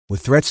With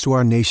threats to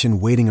our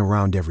nation waiting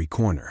around every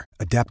corner,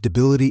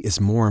 adaptability is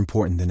more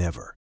important than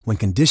ever. When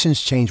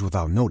conditions change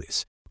without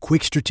notice,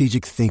 quick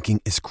strategic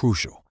thinking is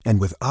crucial.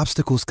 And with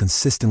obstacles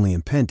consistently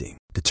impending,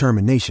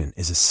 determination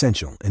is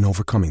essential in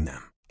overcoming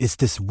them. It's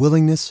this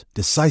willingness,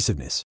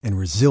 decisiveness, and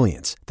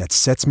resilience that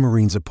sets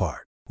Marines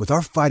apart. With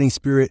our fighting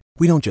spirit,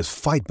 we don't just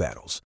fight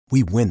battles,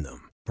 we win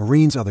them.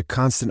 Marines are the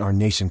constant our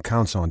nation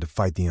counts on to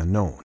fight the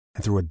unknown.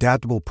 And through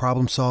adaptable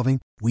problem solving,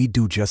 we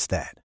do just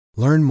that.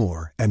 Learn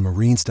more at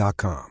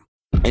marines.com.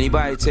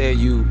 Anybody tell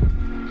you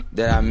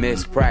that I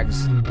missed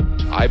practice?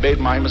 I made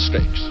my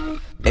mistakes.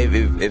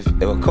 If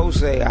a coach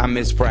say I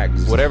missed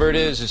practice, whatever it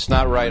is, it's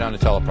not right on the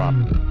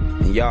teleprompter,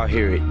 and y'all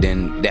hear it,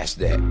 then that's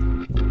that.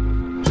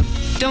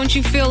 Don't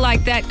you feel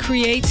like that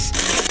creates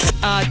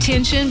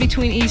tension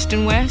between East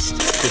and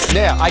West?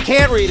 Yeah, I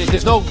can't read it.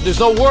 There's no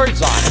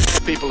words on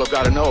it. People have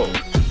got to know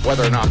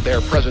whether or not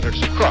their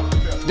president's a crook.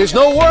 There's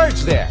no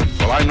words there.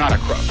 Well, I'm not a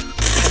crook.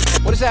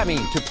 What does that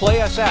mean? To play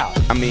us out?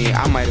 I mean,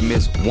 I might have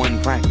missed one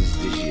practice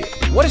this year.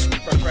 What is?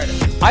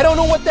 I don't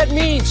know what that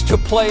means. To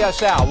play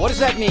us out. What does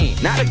that mean?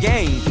 Not a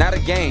game. Not a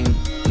game.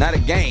 Not a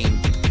game.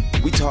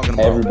 We talking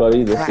about. Hey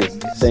everybody, this practice.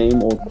 is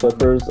Same Old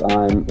Clippers.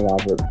 I'm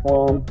Robert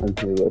Plum. I'm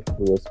here with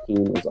Lewis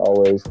Keene as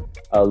always.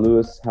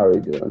 Lewis, how are you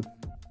doing?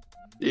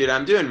 Dude,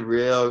 I'm doing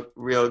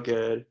real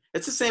good.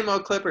 It's the same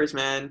old Clippers,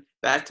 man.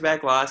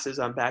 Back-to-back losses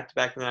on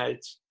back-to-back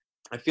nights.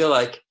 I feel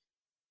like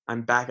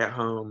I'm back at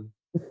home.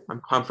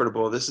 I'm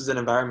comfortable. This is an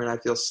environment I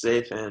feel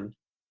safe in.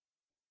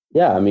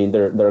 Yeah, I mean,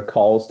 there are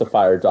calls to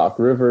fire Doc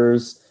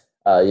Rivers.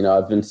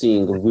 I've been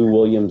seeing Lou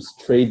Williams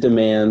trade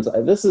demands.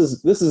 This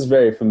is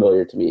very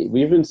familiar to me.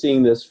 We've been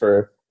seeing this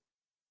for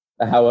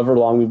however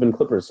long we've been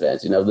Clippers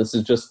fans. This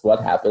is just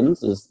what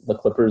happens is the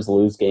Clippers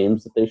lose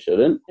games that they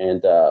shouldn't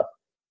and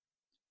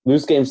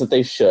lose games that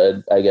they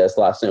should. I guess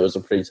last night was a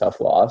pretty tough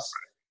loss.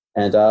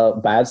 And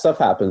bad stuff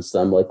happens to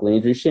them, like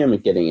Landry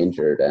Shamet getting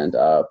injured and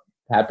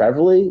Pat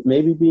Beverly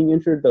maybe being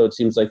injured, though it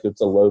seems like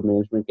it's a load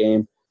management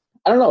game.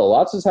 I don't know.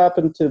 Lots has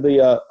happened to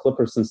the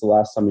Clippers since the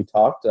last time we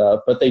talked,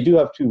 but they do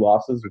have 2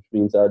 losses, which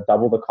means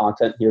double the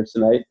content here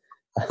tonight.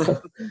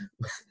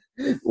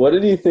 What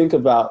did you think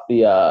about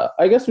the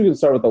I guess we can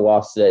start with the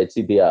loss today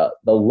to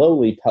the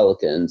lowly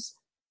Pelicans.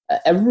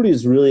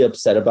 Everybody's really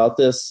upset about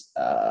this.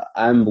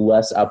 I'm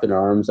less up in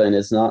arms, and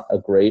it's not a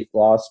great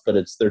loss, but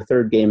it's their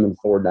 3rd game in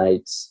 4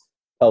 nights.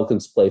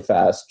 Pelicans play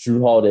fast.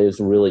 Drew Holiday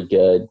is really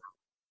good.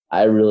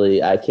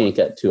 I can't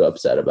get too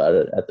upset about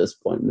it at this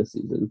point in the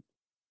season.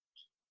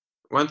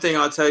 One thing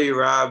I'll tell you,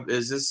 Rob,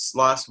 is this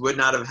loss would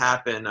not have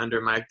happened under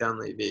Mike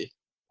Dunleavy.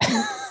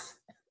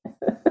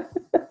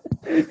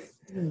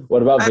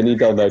 What about Vinny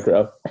Del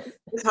Negro?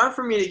 It's hard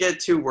for me to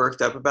get too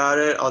worked up about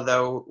it,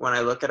 although when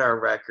I look at our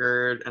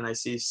record and I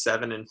see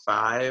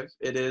 7-5,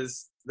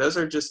 those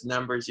are just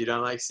numbers you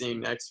don't like seeing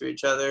next to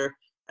each other.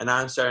 And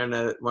I'm starting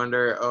to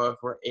wonder, if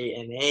we're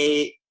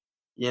 8-8,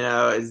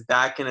 is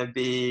that going to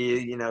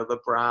be,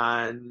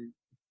 LeBron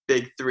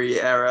Big 3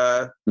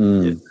 era,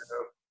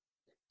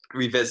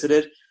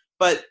 revisited?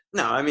 But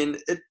no, I mean,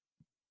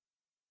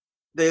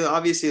 they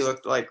obviously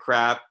looked like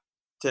crap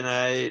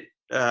tonight,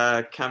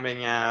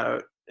 coming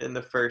out in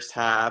the first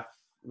half,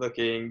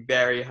 looking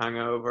very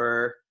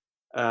hungover,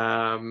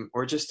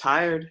 or just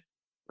tired.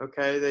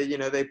 Okay,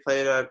 they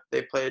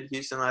played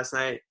Houston last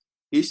night.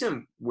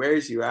 Houston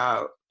wears you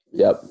out.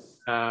 Yep.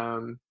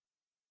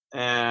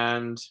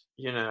 And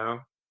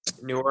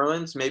New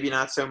Orleans maybe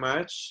not so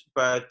much,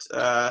 but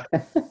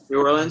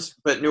New Orleans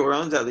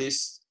at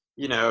least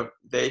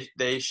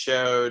they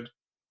showed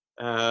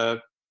a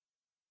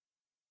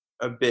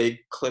big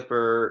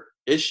Clipper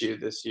issue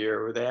this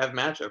year where they have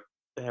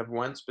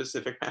one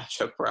specific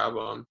matchup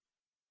problem,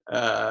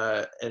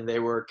 and they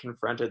were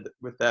confronted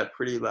with that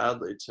pretty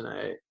loudly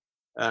tonight,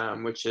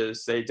 which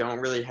is they don't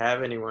really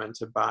have anyone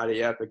to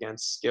body up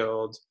against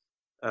skilled,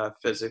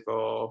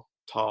 physical,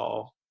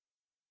 tall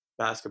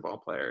basketball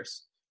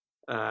players.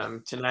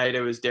 Tonight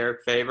it was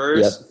Derek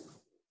Favors, yep.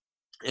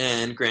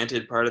 And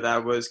granted, part of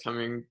that was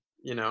coming,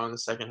 in the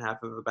second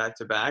half of the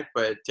back-to-back,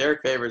 but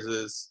Derek Favors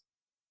is,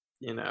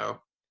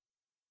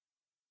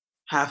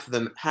 half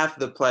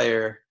the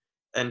player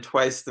and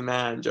twice the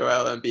man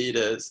Joel Embiid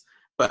is.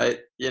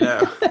 But,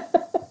 but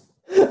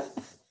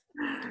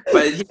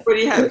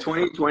he had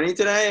 20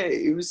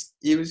 today.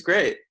 He was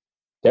great.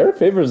 Derek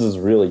Favors is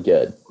really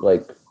good,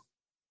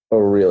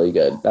 really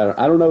good.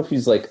 I don't know if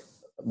he's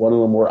one of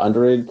the more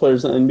underrated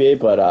players in the NBA,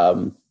 but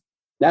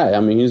yeah, I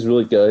mean, he's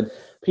really good.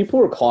 People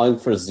were calling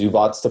for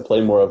Zubac to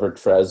play more over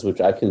Trez,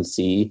 which I can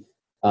see.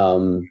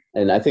 And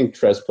I think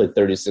Trez played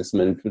 36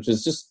 minutes, which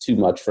is just too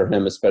much for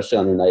him, especially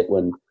on a night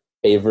when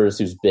Favors,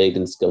 who's big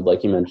and skilled,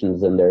 like you mentioned,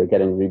 is in there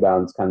getting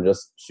rebounds, kind of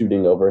just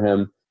shooting over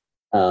him.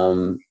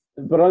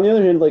 But on the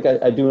other hand,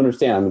 I do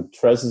understand. I mean,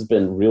 Trez has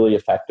been really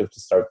effective to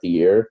start the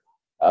year.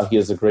 He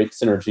has a great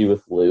synergy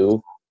with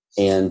Lou,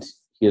 and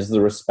he has the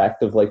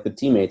respect of the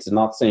teammates. I'm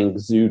not saying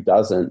Zoo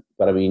doesn't,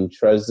 but I mean,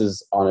 Trez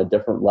is on a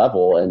different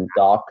level, and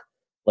Doc,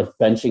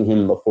 benching him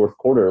in the fourth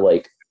quarter,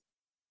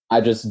 I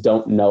just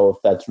don't know if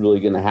that's really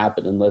going to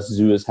happen unless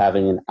Zoo is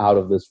having an out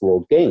of this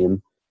world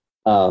game.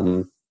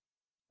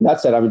 That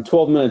said, I mean,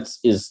 12 minutes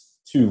is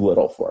too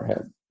little for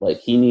him. Like,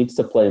 he needs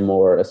to play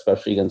more,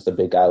 especially against a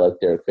big guy like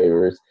Derek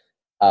Favors.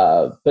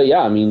 But yeah,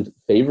 I mean,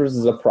 Favors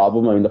is a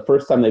problem. I mean, the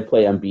first time they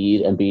play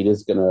Embiid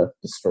is going to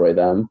destroy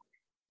them.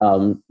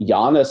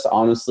 Giannis,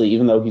 honestly,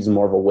 even though he's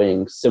more of a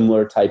wing,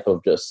 similar type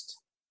of just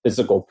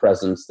physical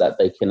presence that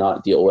they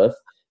cannot deal with.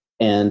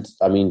 And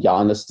I mean,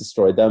 Giannis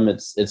destroyed them.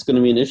 It's going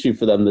to be an issue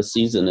for them this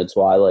season. It's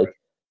why, like,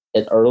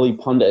 early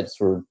pundits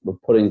were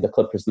putting the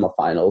Clippers in the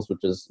finals,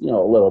 which is, a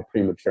little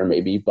premature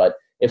maybe. But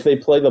if they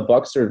play the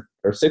Bucks or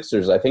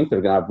Sixers, I think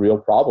they're going to have real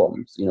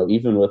problems.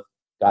 Even with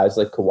guys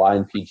like Kawhi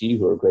and PG,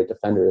 who are great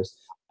defenders,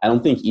 I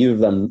don't think either of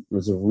them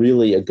was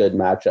really a good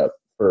matchup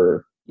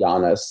for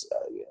Giannis.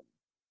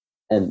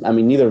 And I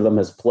mean, neither of them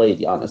has played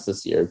Giannis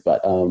this year,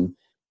 but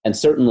and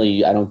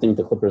certainly I don't think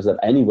the Clippers have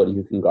anybody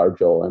who can guard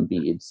Joel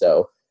Embiid.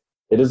 So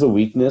it is a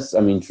weakness. I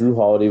mean, Drew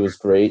Holiday was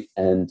great,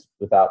 and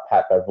without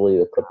Pat Beverly,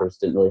 the Clippers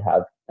didn't really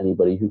have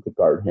anybody who could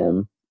guard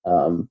him.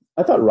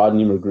 I thought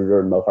Rodney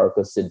Magruder and Mo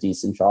Harkless did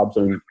decent jobs.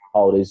 I mean,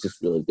 Holiday's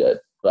just really good.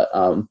 But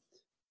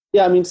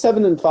yeah, I mean,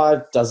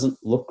 7-5 doesn't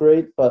look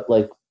great, but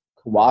like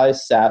Kawhi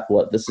sat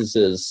this is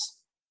his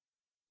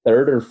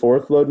third or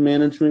fourth load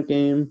management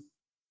game?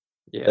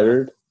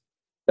 Yeah.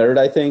 Third,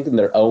 I think, and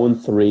they're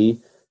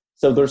 0-3.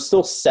 So they're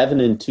still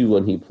 7-2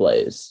 when he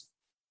plays.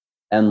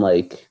 And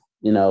like,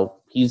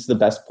 he's the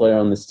best player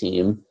on this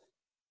team.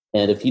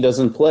 And if he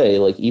doesn't play,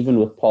 like, even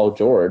with Paul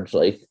George,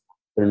 like,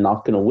 they're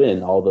not going to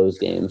win all those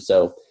games.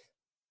 So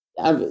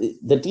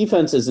the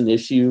defense is an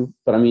issue,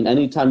 but I mean,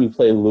 anytime you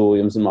play Lou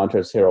Williams and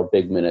Montrezl Harrell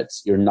big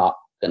minutes, you're not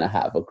going to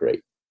have a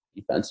great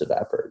defensive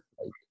effort.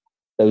 Like,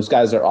 those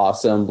guys are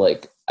awesome.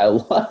 Like, I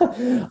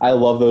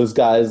love those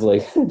guys.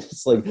 Like,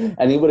 just like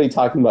anybody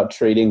talking about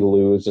trading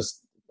Lou is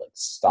just like,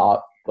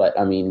 stop. But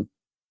I mean,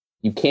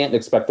 you can't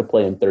expect to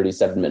play in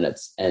 37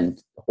 minutes and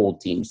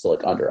hold teams to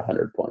like under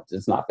 100 points.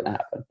 It's not going to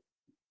happen.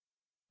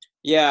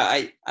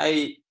 Yeah,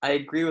 I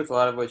agree with a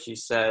lot of what you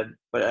said,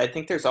 but I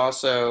think there's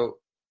also,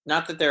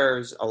 not that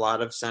there's a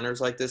lot of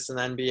centers like this in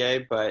the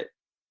NBA, but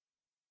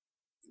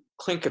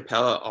Clint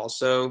Capella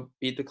also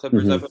beat the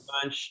Clippers up a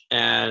bunch.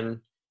 And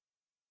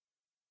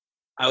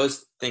I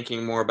was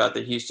thinking more about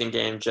the Houston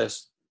game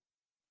just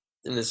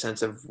in the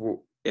sense of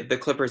if the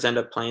Clippers end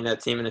up playing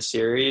that team in a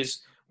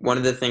series, one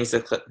of the things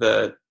that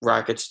the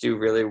Rockets do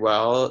really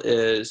well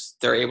is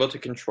they're able to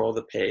control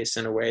the pace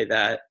in a way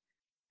that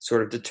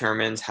sort of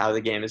determines how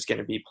the game is going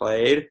to be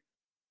played.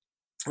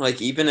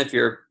 Like, even if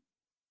you're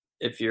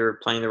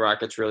playing the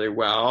Rockets really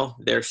well,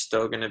 they're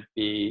still going to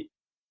be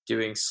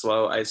doing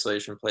slow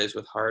isolation plays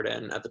with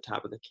Harden at the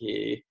top of the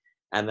key,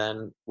 and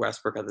then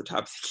Westbrook at the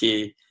top of the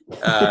key,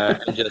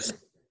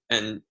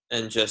 and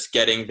just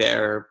getting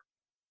their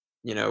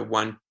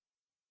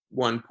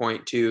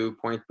 1.2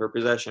 points per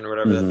possession or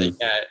whatever that they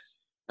get,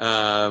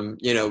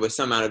 with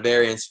some amount of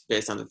variance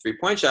based on the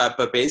 3-point shot,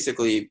 but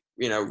basically,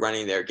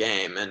 running their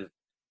game. And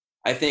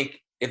I think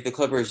if the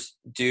Clippers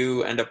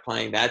do end up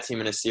playing that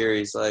team in a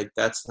series, like,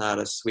 that's not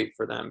a sweep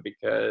for them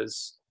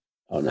because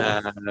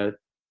that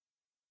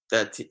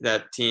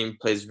team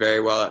plays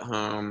very well at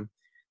home.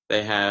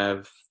 They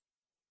have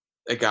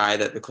a guy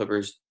that the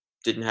Clippers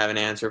didn't have an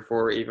answer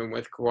for, even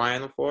with Kawhi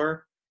on the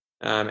floor,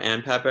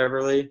 and Pat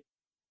Beverly.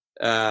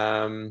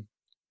 I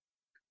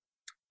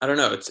don't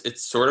know.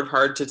 It's sort of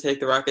hard to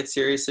take the Rockets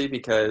seriously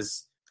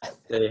because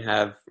they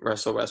have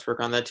Russell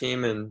Westbrook on that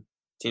team, and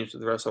teams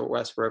with Russell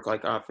Westbrook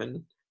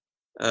often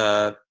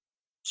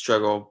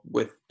struggle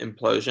with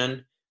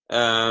implosion.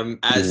 To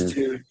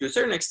a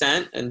certain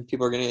extent, and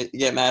people are going to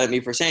get mad at me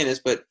for saying this,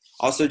 but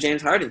also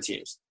James Harden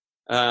teams.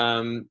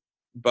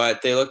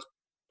 But they looked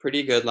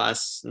pretty good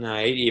last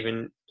night,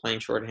 even playing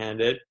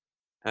shorthanded.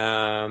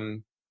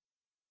 And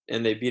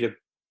they beat a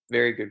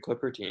very good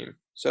Clipper team.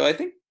 So I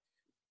don't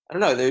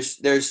know,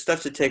 there's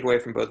stuff to take away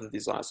from both of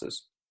these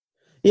losses.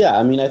 Yeah,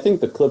 I mean, I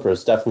think the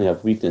Clippers definitely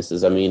have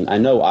weaknesses. I mean, I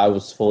know I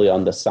was fully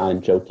on the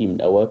sign Joakim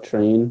Noah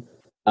train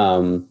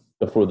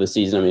before the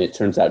season. I mean, it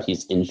turns out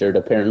he's injured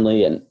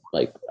apparently, and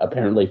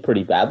apparently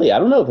pretty badly. I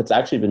don't know if it's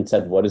actually been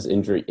said what his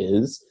injury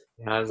is.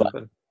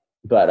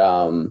 But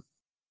I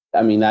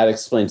mean, that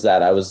explains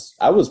that. I was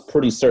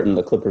pretty certain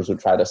the Clippers would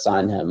try to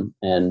sign him,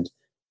 and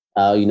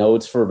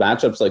it's for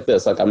matchups like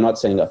this. Like, I'm not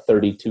saying a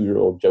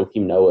 32-year-old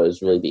Joakim Noah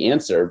is really the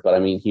answer, but I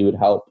mean, he would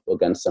help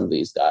against some of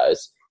these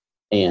guys.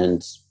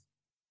 And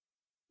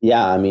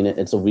yeah, I mean,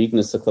 it's a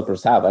weakness the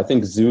Clippers have. I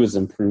think Zoo has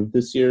improved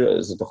this year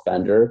as a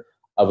defender,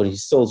 but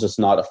he's still just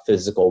not a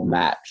physical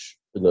match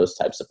for those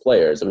types of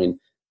players. I mean,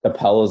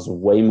 Capella's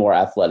way more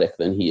athletic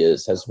than he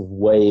is, has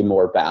way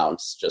more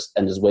bounce,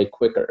 and is way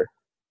quicker,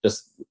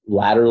 just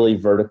laterally,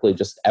 vertically,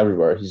 just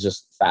everywhere. He's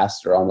just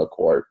faster on the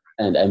court.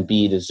 And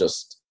Embiid is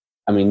just,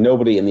 I mean,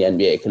 nobody in the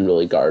NBA can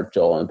really guard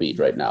Joel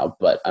Embiid right now,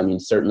 but I mean,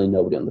 certainly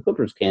nobody on the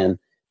Clippers can.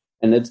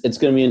 And it's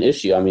going to be an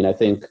issue. I mean, I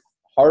think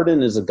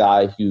Harden is a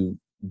guy who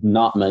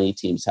not many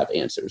teams have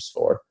answers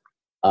for.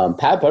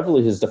 Pat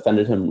Beverly has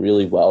defended him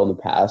really well in the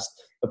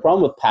past. The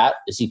problem with Pat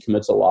is he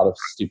commits a lot of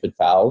stupid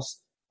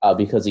fouls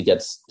because he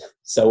gets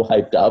so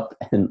hyped up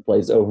and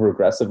plays over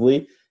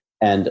aggressively.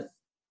 And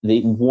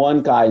the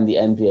one guy in the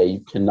NBA you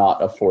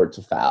cannot afford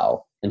to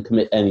foul and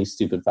commit any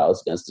stupid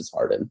fouls against is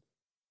Harden.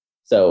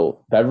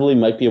 So Beverly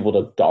might be able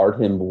to guard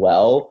him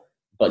well,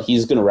 but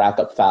he's going to rack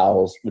up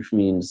fouls, which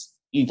means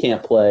you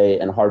can't play,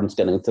 and Harden's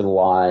getting to the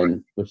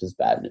line, which is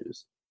bad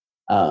news.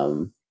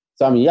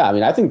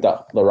 I think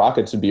the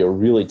Rockets would be a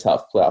really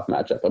tough playoff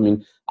matchup. I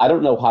mean, I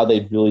don't know how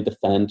they'd really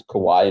defend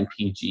Kawhi and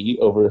PG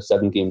over a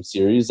 7-game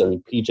series. I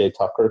mean, PJ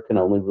Tucker can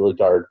only really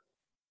guard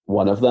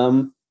one of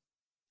them.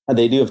 And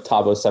they do have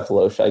Thabo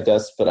Sefolosha, I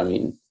guess, but I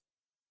mean,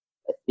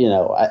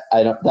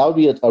 I don't. That would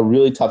be a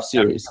really tough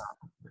series.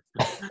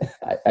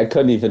 I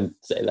couldn't even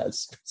say that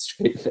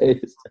straight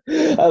face.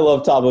 I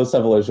love Thabo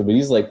Sefolosha, but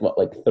he's like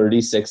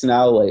 36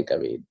 now. Like, I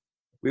mean,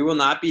 we will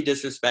not be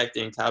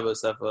disrespecting Thabo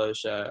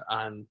Sefolosha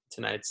on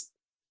tonight's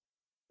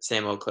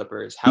Same Old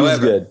Clippers.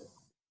 However,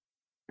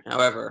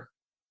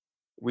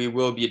 we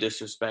will be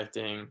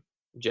disrespecting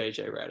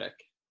JJ Redick.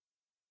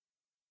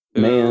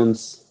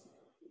 Man's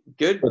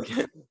good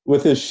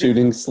with his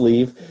shooting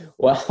sleeve.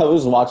 Well, I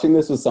was watching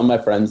this with some of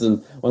my friends, and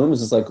one of them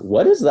was just like,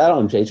 "What is that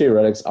on JJ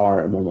Redick's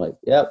arm?" I'm like,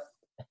 "Yep,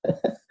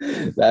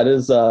 that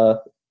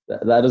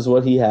is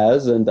what he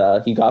has." And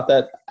he got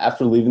that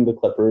after leaving the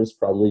Clippers,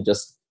 probably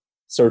just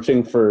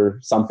searching for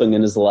something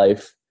in his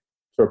life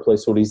to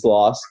replace what he's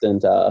lost.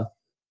 And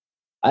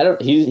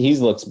he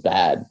looks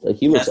bad. Like,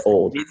 he looks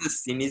old.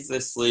 He needs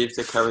the sleeve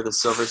to cover the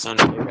Silver Sun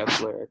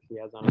pickup lyric he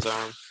has on his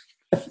arm.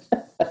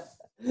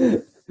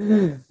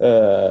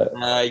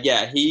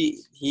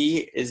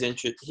 He is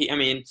interested.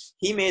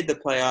 He made the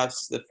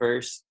playoffs the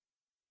first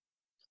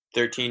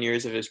 13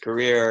 years of his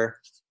career.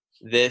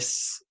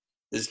 This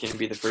is going to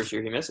be the first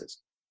year he misses,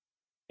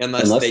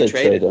 unless they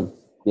trade him.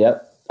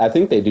 Yep, I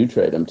think they do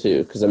trade him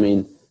too. Because I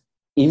mean,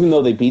 even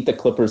though they beat the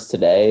Clippers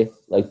today,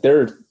 like,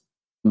 they're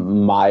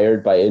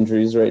mired by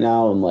injuries right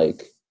now, and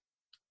like,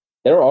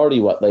 they're already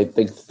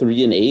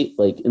 3-8.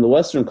 Like, in the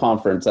Western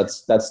Conference,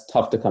 that's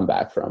tough to come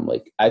back from.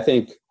 Like, I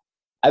think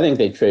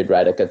they trade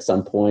Redick at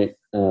some point,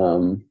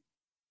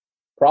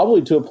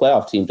 probably to a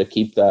playoff team to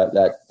keep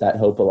that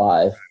hope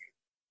alive.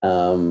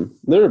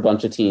 There are a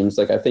bunch of teams.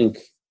 Like, I think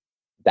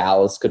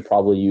Dallas could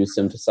probably use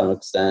him to some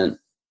extent.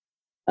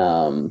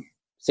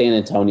 San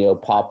Antonio,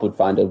 Pop would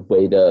find a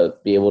way to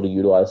be able to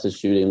utilize his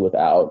shooting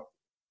without,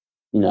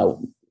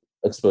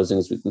 exposing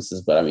his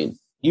weaknesses. But I mean,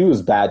 he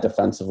was bad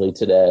defensively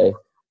today.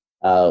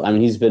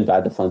 He's been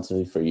bad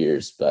defensively for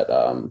years, but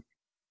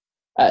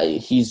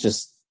he's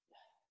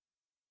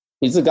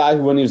the guy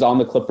who, when he was on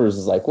the Clippers,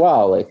 is like,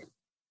 wow, like,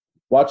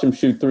 watch him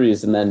shoot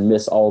threes and then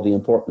miss all the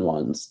important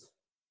ones.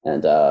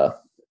 And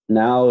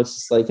now it's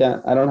just like,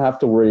 I don't have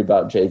to worry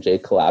about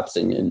JJ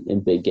collapsing in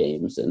big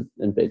games and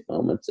in big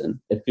moments, and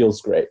it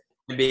feels great.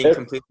 And being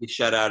completely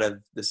shut out of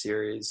the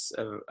series,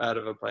 out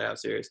of a playoff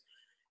series.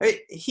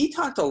 He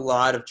talked a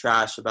lot of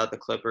trash about the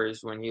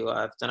Clippers when he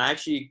left, and I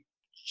actually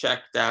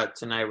checked out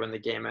tonight when the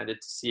game ended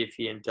to see if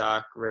he and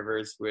Doc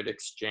Rivers would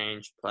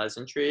exchange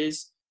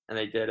pleasantries, and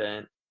they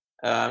didn't.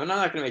 I'm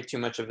not going to make too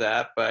much of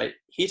that, but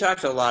he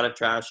talked a lot of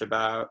trash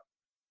about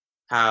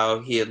how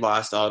he had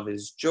lost all of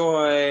his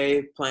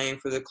joy playing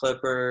for the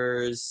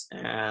Clippers,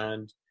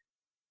 and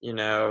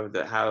how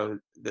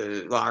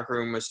the locker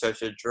room was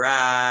such a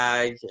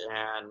drag,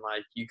 and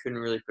like, you couldn't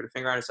really put a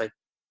finger on it. It's like,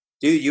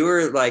 dude, you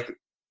were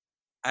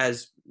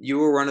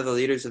one of the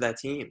leaders of that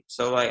team.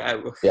 So like,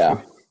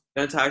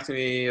 don't talk to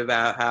me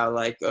about how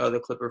like, oh, the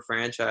Clipper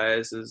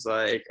franchise is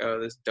like, oh,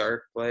 this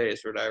dark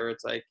place or whatever.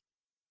 It's like,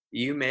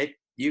 you make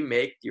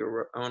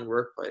your own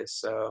workplace.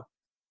 So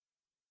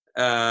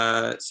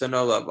no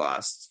love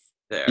lost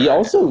there. He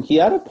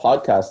had a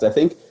podcast. I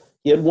think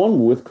he had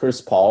one with Chris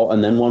Paul,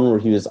 and then one where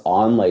he was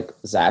on like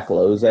Zach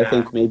Lowe's, I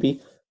think maybe,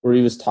 where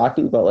he was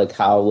talking about like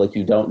how like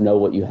you don't know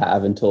what you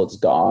have until it's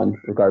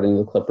gone regarding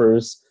the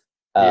Clippers.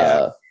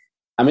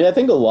 I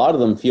think a lot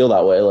of them feel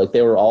that way. Like,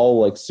 they were all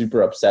like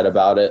super upset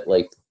about it,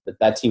 like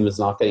that team was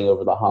not getting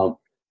over the hump.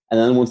 And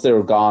then once they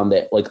were gone,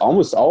 they like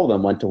almost all of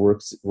them went to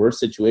worse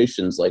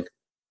situations. Like,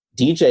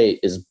 DJ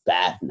is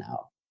bad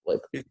now.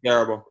 Like, he's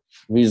terrible.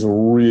 He's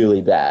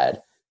really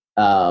bad.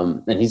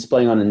 And he's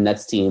playing on a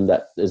Nets team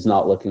that is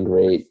not looking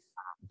great.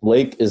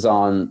 Blake is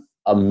on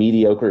a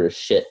mediocre as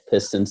shit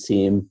Pistons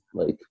team,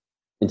 like,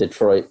 in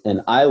Detroit.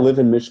 And I live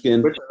in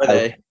Michigan. Which are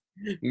they?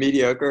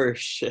 Mediocre or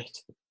shit?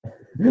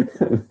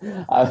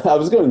 I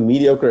was going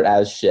mediocre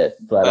as shit,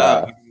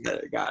 but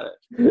got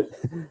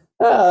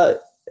it.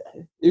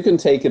 You can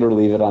take it or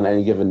leave it on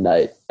any given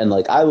night. And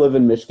like, I live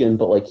in Michigan,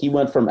 but like, he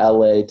went from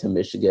LA to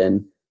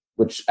Michigan,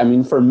 which, I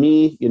mean, for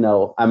me,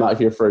 I'm out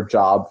here for a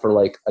job. For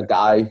like a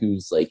guy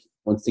who's like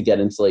wants to get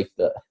into like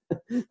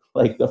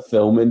the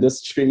film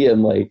industry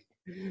and like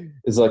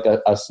is like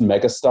a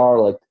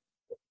megastar, like,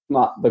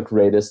 not the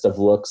greatest of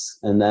looks.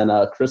 And then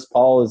Chris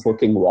Paul is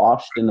looking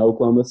washed in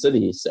Oklahoma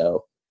City,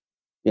 so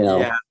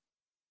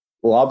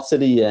Lob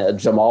City,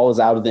 Jamal is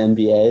out of the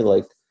NBA.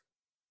 Like,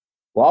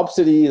 Lob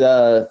City,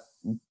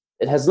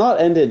 it has not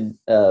ended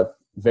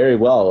very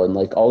well, and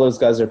like, all those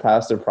guys are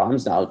past their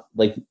primes now.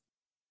 Like,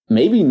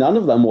 maybe none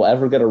of them will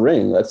ever get a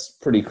ring. That's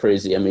pretty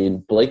crazy. I mean,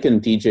 Blake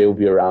and DJ will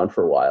be around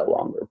for a while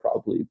longer,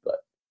 probably, but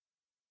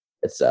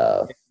it's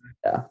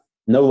yeah,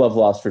 no love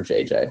lost for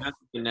JJ.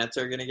 The Nets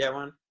are gonna get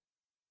one.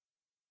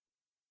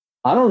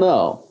 I don't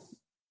know.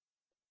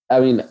 I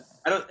mean,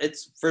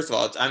 It's first of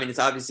all, it's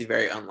obviously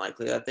very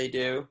unlikely that they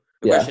do.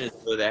 The Yeah. question is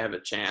whether they have a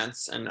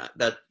chance, and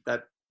that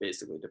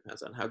basically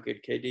depends on how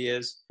good KD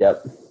is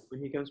yep.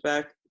 when he comes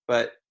back.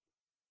 But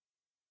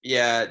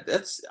yeah,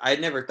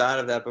 I'd never thought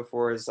of that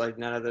before. Is like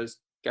none of those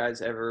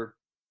guys ever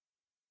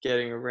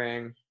getting a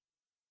ring.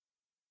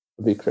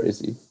 It'd be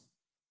crazy.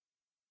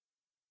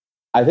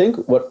 I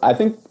think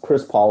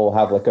Chris Paul will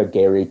have like a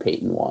Gary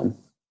Payton one,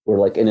 where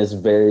like in his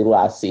very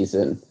last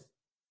season,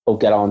 he'll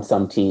get on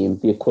some team,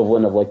 the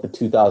equivalent of like the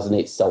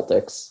 2008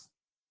 Celtics.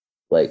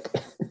 Like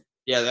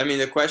Yeah, I mean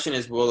the question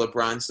is, will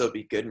LeBron still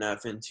be good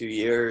enough in 2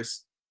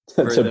 years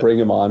to bring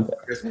him on?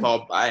 Chris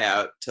Paul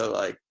buyout to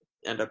like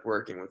end up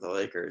working with the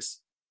Lakers?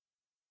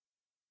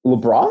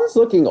 LeBron's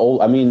looking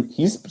old. I mean,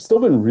 he's still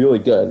been really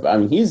good. But I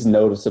mean, he's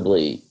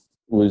noticeably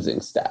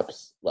losing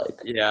steps. Like,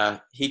 Yeah,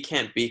 he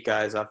can't beat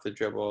guys off the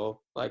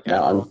dribble like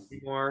No,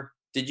 anymore.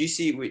 Did you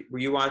see? Were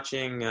you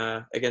watching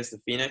against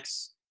the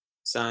Phoenix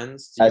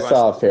Suns? I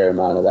saw a fair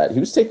amount of that. He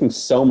was taking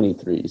so many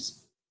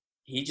threes.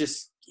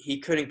 He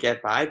couldn't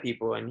get by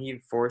people, and he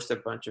forced a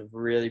bunch of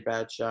really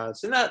bad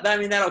shots. And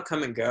that'll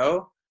come and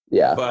go.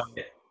 Yeah, But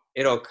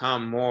it'll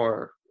come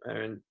more. I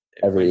mean,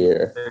 every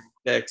year.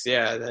 36,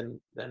 yeah, than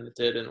it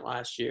did in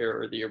last year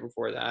or the year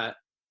before that.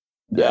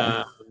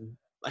 Yeah,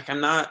 Like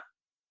I'm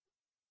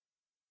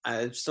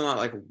still not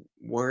like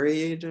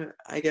worried,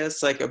 I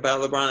guess, like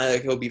about LeBron.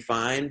 Like he'll be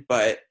fine,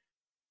 but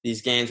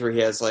these games where he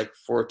has like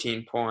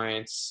 14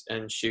 points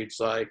and shoots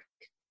like,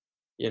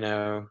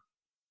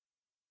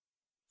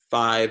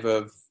 5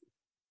 of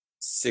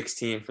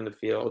 16 from the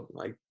field,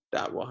 like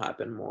that will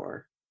happen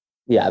more.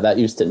 yeah, that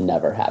used to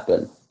never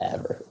happen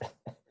ever.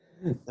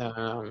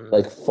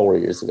 Like 4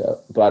 years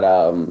ago, but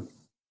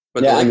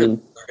But yeah, the I Lakers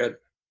mean, are good.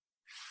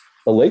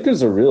 the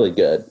Lakers are really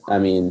good. I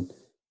mean,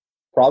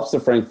 props to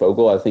Frank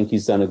Vogel. I think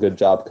he's done a good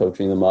job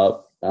coaching them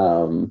up.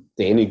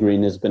 Danny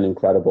Green has been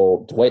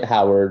incredible. Dwight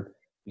Howard,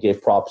 we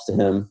gave props to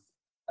him.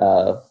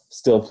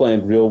 Still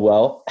playing real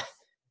well.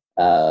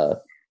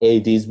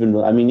 AD's been.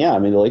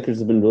 The Lakers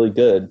have been really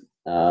good.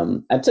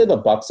 I'd say the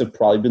Bucks have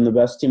probably been the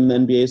best team in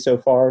the NBA so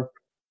far,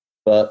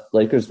 but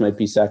Lakers might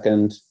be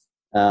second.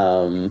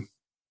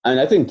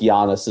 I think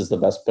Giannis is the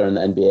best player in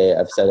the NBA.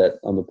 I've said it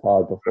on the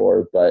pod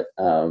before, but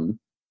the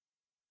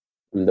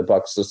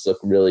Bucks just look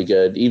really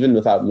good, even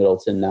without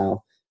Middleton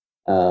now.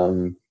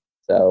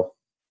 So,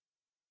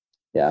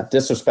 yeah,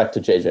 disrespect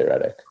to JJ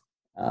Redick.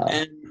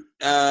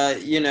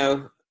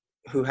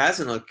 Who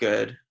hasn't looked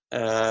good,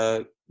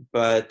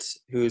 but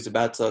who's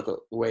about to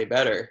look way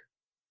better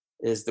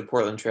is the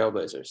Portland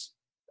Trailblazers.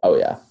 Oh,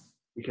 yeah.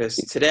 Because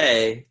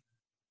today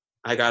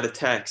I got a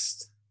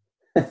text.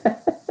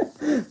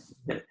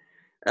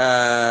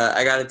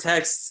 I got a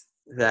text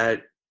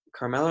that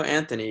Carmelo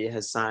Anthony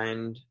has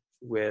signed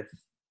with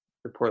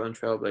the Portland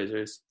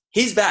Trailblazers.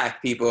 He's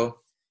back,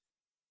 people.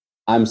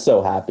 I'm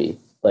so happy.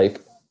 Like,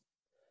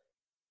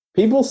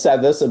 people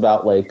said this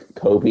about, like,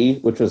 Kobe,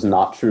 which was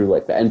not true.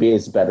 Like, the NBA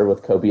is better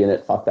with Kobe in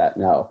it. Fuck that,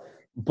 no.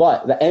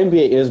 But the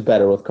NBA is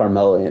better with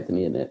Carmelo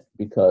Anthony in it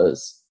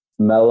because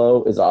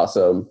Melo is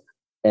awesome.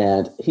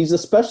 And he's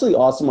especially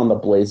awesome on the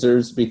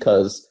Blazers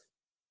because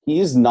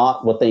he's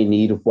not what they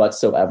need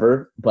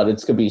whatsoever, but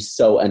it's going to be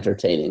so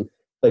entertaining.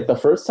 Like, the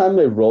first time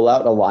they roll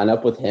out a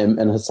lineup with him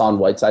and Hassan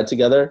Whiteside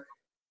together.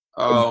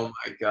 Oh,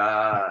 my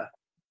God.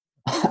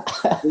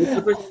 Will the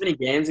Clippers have any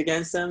games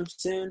against them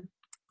soon?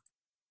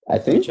 I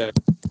think.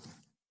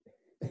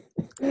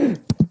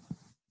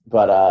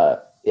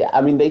 But, yeah,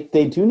 I mean,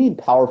 they do need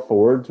power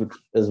forwards, which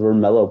is where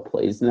Melo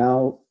plays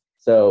now.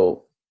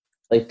 So,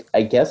 like,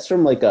 I guess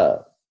from, like,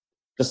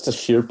 just a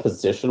sheer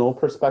positional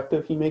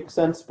perspective, he makes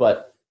sense.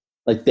 But,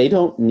 like, they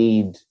don't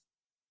need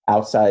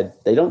outside.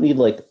 They don't need,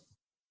 like,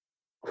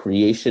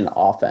 creation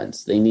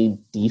offense. They need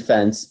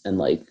defense and,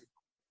 like,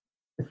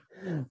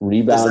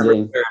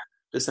 rebounding.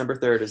 December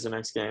 3rd is the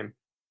next game.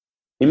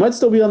 He might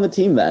still be on the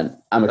team then.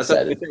 I'm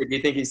excited. Do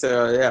you think he's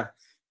yeah?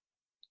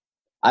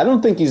 I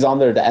don't think he's on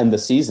there to end the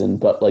season,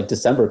 but like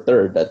December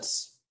 3rd,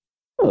 that's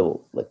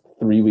like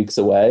 3 weeks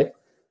away.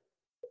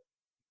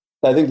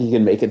 I think he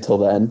can make it till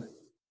then.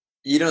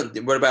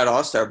 What about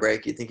All-Star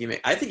break? You think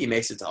I think he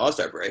makes it to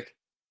All-Star break.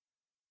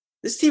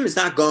 This team is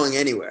not going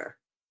anywhere.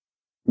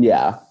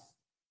 Yeah.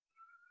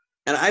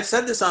 And I've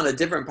said this on a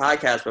different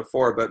podcast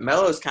before, but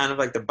Melo is kind of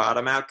like the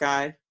bottom out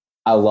guy.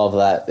 I love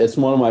that. It's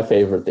one of my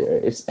favorite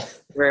theories.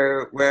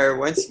 where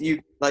once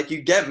you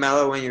get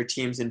Melo when your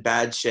team's in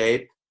bad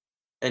shape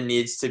and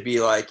needs to be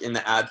like in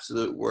the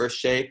absolute worst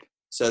shape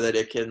so that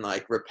it can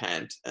like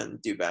repent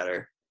and do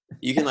better.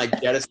 You can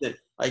like jettison,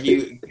 like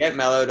you get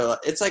Melo to.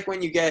 It's like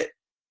when you get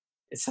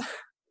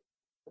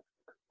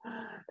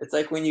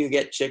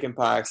chicken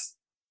pox.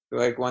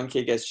 Like one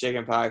kid gets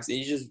chicken pox, and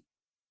you just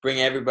bring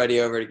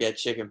everybody over to get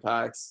chicken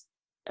pox.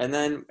 And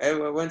then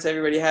once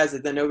everybody has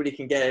it, then nobody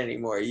can get it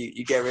anymore.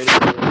 You get rid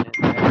of it,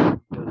 and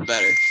the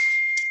better.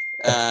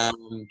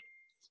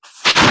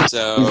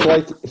 So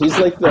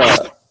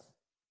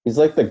he's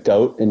like the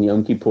goat in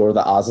Yom Kippur,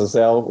 the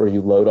Azazel, where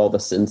you load all the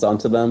sins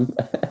onto them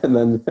and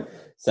then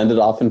send it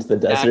off into the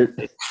desert.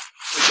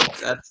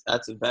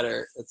 That's even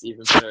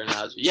better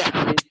analogy. Yeah,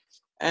 I mean,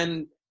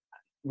 and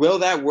will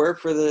that work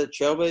for the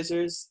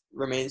Trailblazers?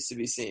 Remains to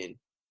be seen.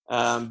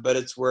 But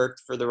it's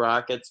worked for the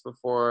Rockets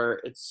before.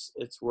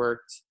 It's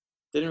worked.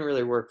 Didn't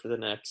really work for the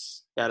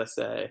Knicks, gotta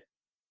say.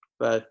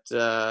 But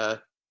the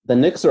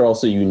Knicks are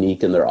also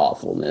unique in their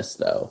awfulness,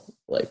 though.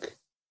 Like,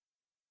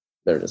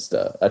 they're just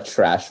a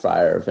trash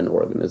fire of an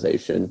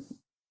organization.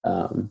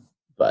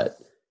 But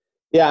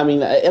yeah, I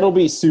mean, it'll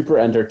be super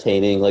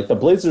entertaining. Like, the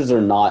Blazers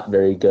are not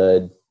very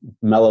good.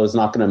 Melo is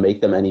not going to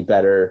make them any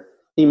better.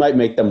 He might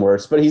make them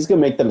worse, but he's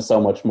going to make them so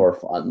much more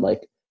fun.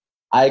 Like,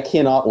 I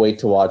cannot wait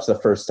to watch the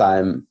first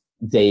time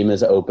Dame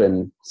is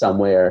open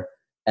somewhere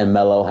and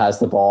Melo has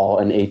the ball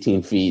in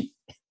 18 feet,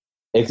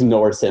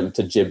 ignores him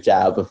to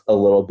jib-jab a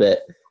little bit,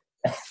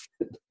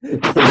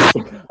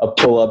 a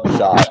pull-up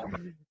shot,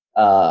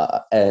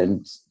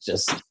 and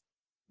just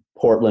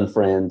Portland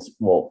fans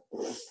will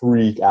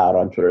freak out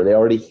on Twitter. They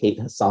already hate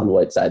Hassan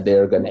Whiteside.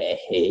 They're going to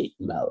hate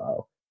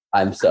Melo.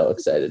 I'm so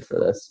excited for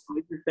this.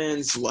 Blazers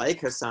fans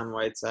like Hassan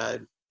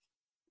Whiteside.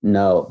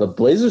 No, the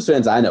Blazers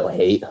fans I know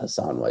hate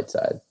Hassan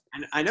Whiteside.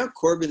 And I know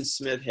Corbin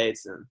Smith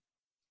hates him.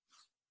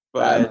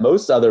 But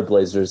most other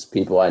Blazers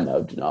people I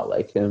know do not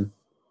like him.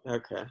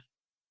 Okay.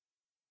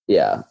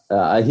 Yeah,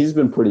 he's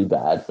been pretty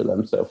bad for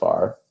them so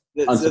far.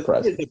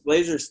 Unsurprising. The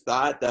Blazers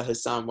thought that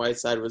Hassan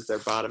Whiteside was their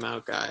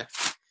bottom-out guy.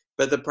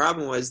 But the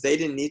problem was they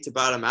didn't need to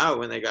bottom out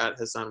when they got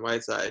Hassan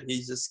Whiteside.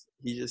 He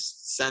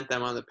just sent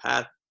them on the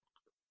path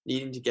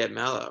needing to get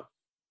Melo.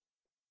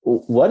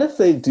 What if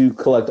they do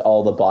collect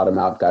all the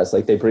bottom-out guys?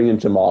 Like they bring in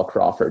Jamal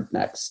Crawford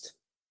next.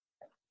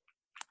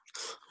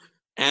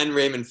 And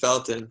Raymond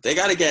Felton. They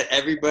got to get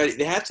everybody.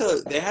 They have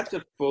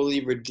to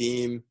fully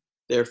redeem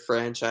their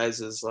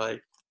franchise's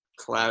like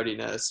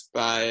cloudiness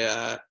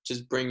by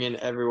just bringing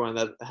everyone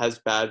that has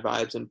bad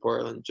vibes in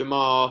Portland.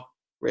 Jamal,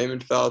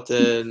 Raymond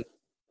Felton,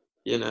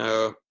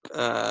 who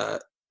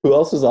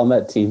else was on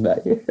that team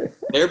that year?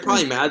 They're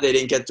probably mad they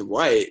didn't get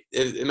Dwight.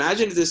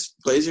 Imagine if this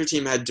Blazer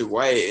team had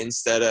Dwight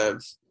instead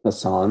of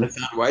Hassan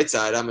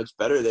Whiteside, how much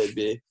better they'd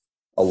be.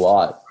 A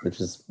lot, which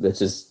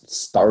is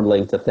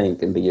startling to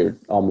think in the year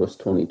almost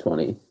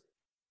 2020.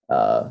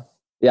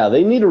 Yeah,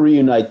 they need to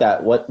reunite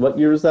that. What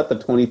year was that? The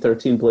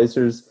 2013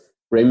 Blazers?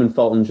 Raymond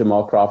Felton,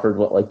 Jamal Crawford,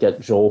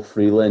 get Joel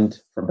Freeland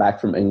back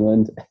from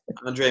England?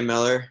 Andre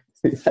Miller.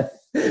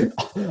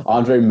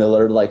 Andre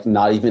Miller,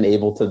 not even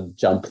able to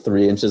jump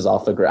 3 inches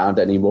off the ground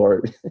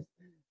anymore.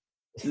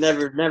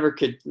 never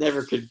could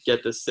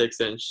get the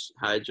 6-inch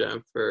high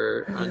jump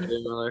for Andre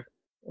Miller.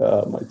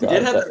 Oh my god! He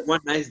did have that one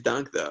nice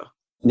dunk though.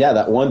 Yeah,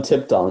 that one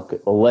tip dunk,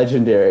 a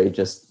legendary. He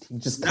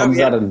just comes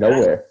out of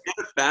nowhere. He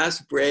had a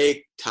fast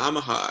break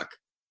tomahawk.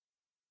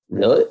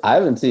 Really? I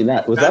haven't seen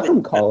that. Was that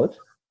from college?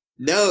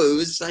 No, it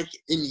was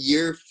in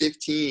year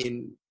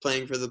 15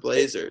 playing for the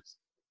Blazers.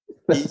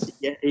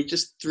 He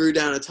just threw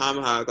down a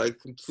tomahawk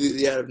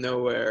completely out of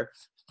nowhere.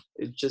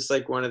 It's just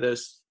one of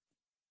those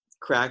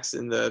cracks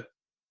in the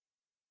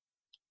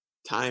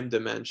time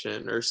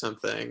dimension or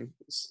something.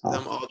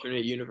 Some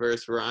alternate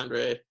universe where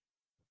Andre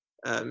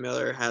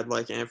Miller had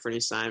Anthony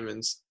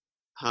Simons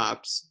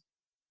hops.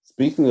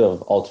 Speaking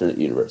of alternate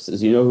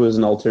universes, you know who was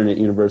an alternate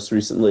universe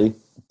recently?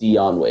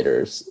 Dion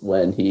Waiters,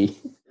 when he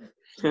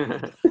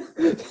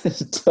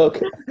took...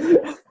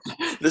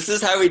 This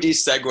is how we do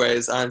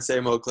segues on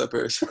Same Old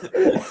Clippers.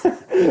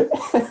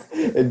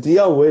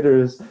 Dion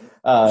Waiters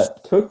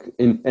took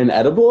an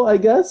edible, I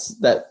guess,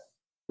 that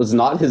was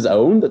not his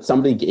own, that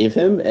somebody gave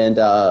him, and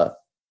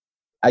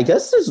I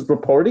guess his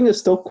reporting is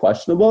still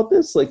questionable about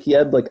this. He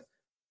had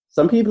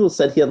some people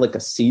said he had a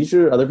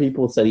seizure, other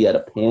people said he had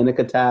a panic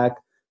attack.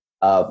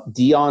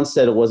 Dion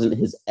said it wasn't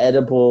his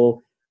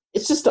edible.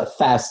 It's just a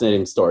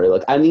fascinating story.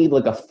 I need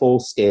a full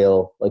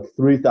scale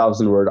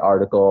 3,000 word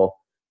article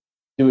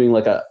doing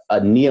a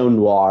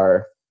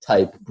neo-noir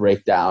type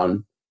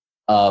breakdown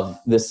of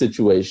this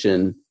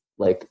situation,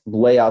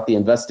 lay out the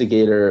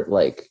investigator,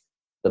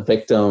 the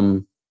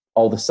victim,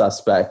 all the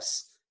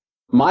suspects.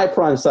 My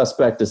prime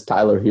suspect is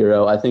Tyler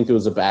Hero. I think it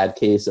was a bad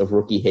case of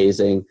rookie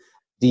hazing.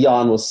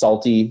 Dion was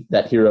salty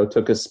that Hero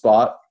took his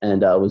spot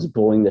and was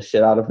bullying the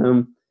shit out of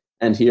him.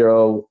 And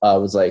Hero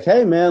was like,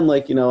 hey, man,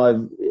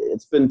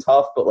 it's been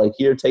tough, but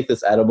here, take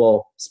this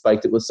edible,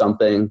 spiked it with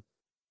something.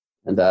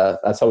 And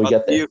that's how we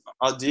get there.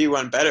 I'll do you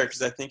one better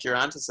because I think you're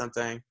onto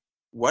something.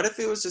 What if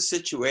it was a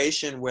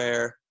situation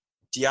where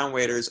Dion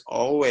Waiters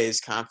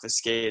always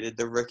confiscated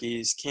the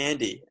rookies'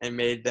 candy and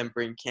made them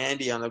bring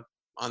candy on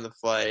the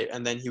flight,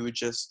 and then he would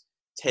just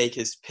take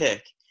his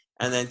pick.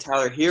 And then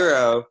Tyler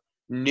Hero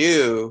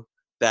knew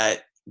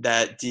that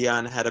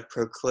Dion had a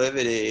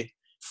proclivity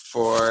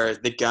for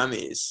the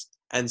gummies,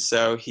 and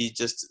so he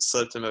just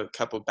slipped him a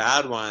couple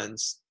bad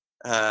ones,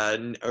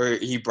 or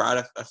he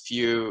brought a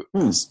few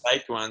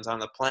spiked ones on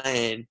the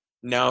plane,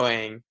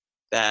 knowing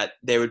that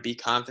they would be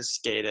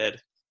confiscated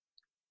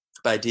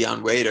by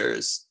Dion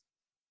Waiters.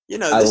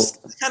 This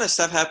kind of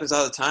stuff happens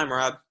all the time,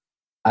 Rob.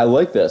 I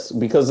like this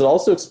because it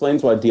also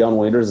explains why Dion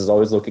Waiters is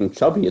always looking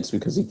chubby. It's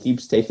because he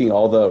keeps taking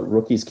all the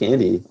rookies'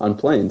 candy on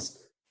planes.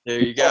 There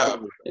you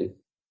go.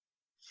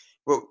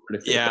 Well,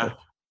 yeah.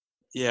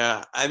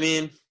 I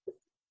mean,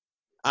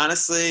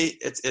 honestly,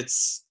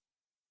 it's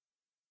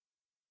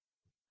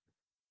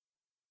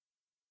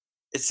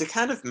the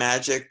kind of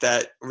magic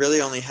that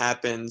really only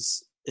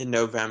happens in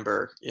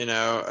November,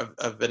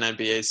 of an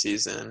NBA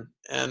season.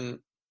 And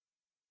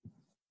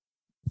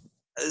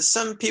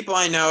some people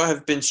I know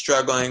have been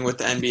struggling with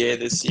the NBA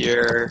this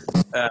year.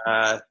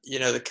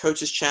 The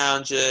coaches'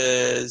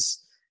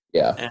 challenges.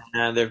 Yeah.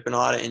 And there have been a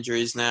lot of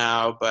injuries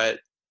now. But,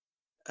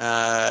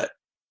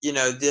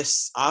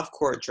 this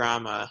off-court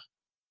drama,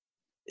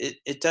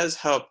 it does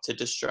help to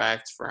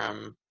distract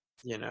from,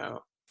 an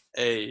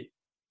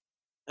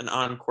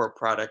on-court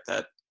product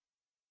that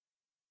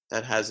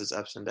has its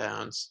ups and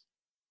downs.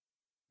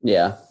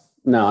 Yeah.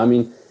 No, I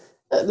mean,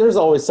 there's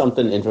always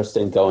something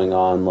interesting going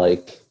on,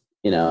 like,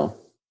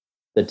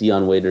 the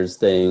Dion Waiters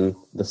thing,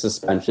 the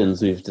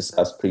suspensions we've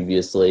discussed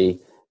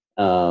previously,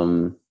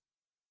 the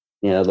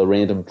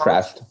random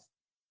trash.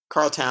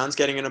 Karl Towns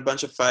getting in a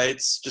bunch of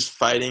fights, just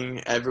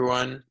fighting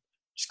everyone,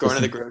 just going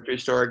to the grocery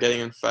store, getting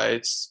in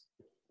fights.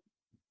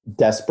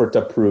 Desperate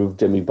to prove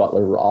Jimmy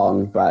Butler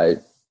wrong by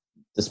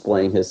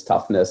displaying his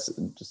toughness,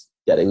 just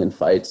getting in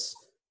fights.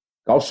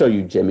 I'll show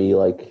you, Jimmy,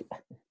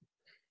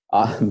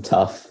 I'm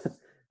tough.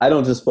 I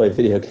don't just play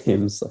video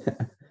games.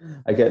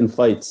 I get in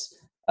fights.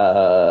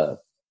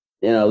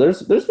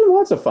 There's been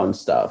lots of fun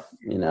stuff,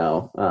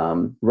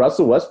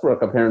 Russell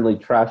Westbrook apparently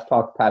trash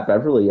talked Pat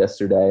Beverly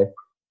yesterday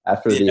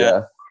after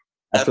the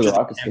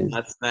Rockets game.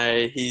 Last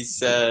night, he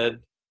said,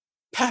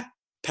 Pat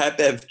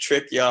Bev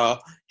tricked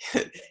y'all.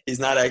 He's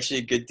not actually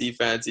a good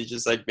defense. He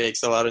just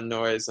makes a lot of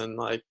noise and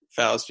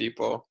fouls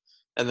people.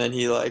 And then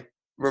he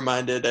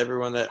reminded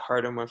everyone that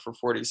Harden went for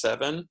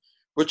 47,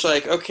 which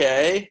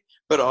okay,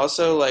 but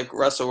also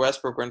Russell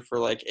Westbrook went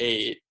for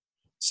 8.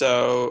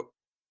 So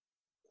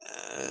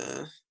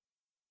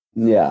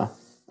yeah,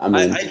 I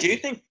mean, I do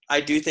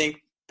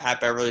think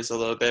Pat Beverly's a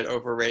little bit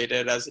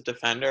overrated as a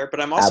defender,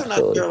 but I'm also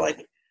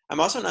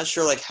not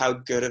sure how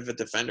good of a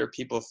defender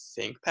people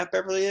think Pat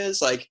Beverly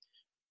is.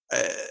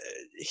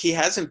 He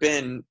hasn't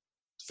been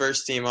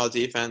first team all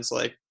defense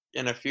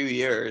in a few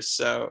years,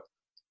 so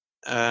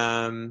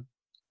it's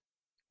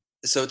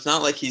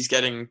not like he's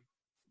getting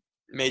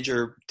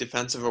major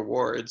defensive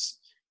awards,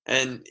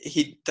 and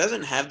he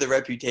doesn't have the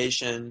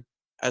reputation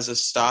as a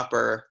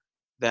stopper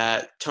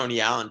that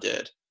Tony Allen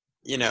did.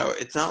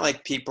 It's not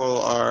like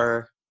people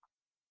are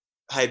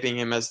hyping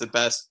him as the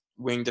best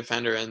wing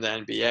defender in the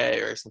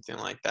NBA or something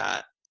like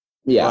that.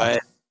 Yeah.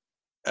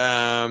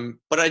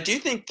 But I do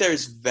think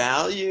there's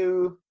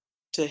value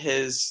to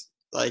his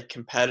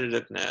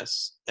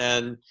competitiveness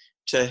and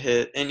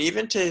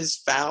even to his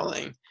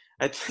fouling.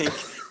 I think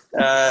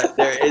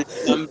there is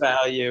some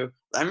value.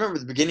 I remember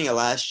at the beginning of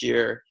last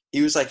year,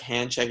 he was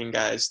hand checking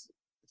guys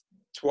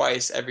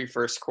twice every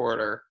first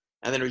quarter.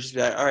 And then it would just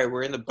be all right,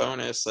 we're in the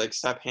bonus.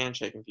 Stop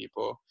handshaking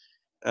people.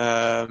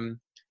 But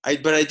I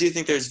do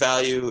think there's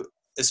value,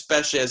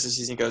 especially as the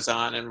season goes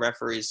on and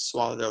referees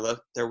swallow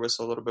their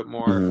whistle a little bit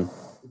more. Mm-hmm.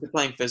 They're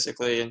playing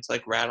physically and it's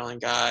rattling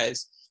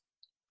guys,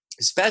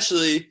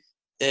 especially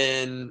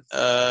in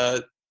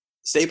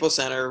Staples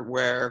Center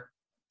where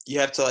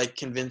you have to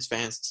convince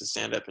fans to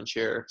stand up and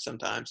cheer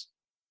sometimes.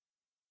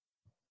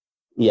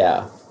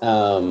 Yeah.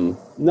 No,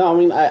 I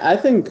mean, I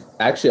think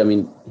actually, I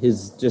mean,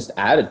 his just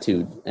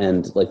attitude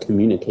and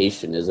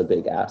communication is a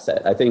big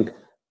asset. I think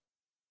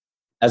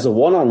as a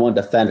one-on-one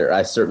defender,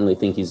 I certainly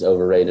think he's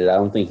overrated. I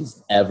don't think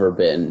he's ever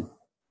been,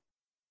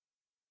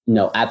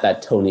 at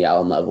that Tony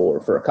Allen level,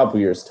 or for a couple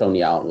years,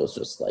 Tony Allen was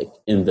just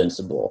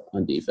invincible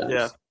on defense.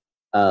 Yeah.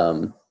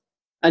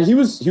 And he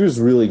was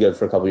really good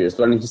for a couple years,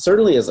 but I mean, he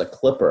certainly as a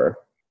Clipper,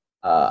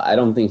 I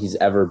don't think he's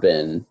ever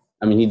been.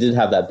 I mean, he did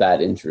have that bad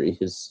injury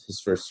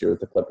his first year with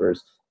the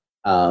Clippers,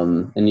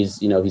 and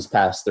he's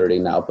past 30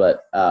 now.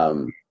 But I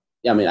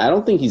mean, I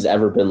don't think he's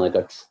ever been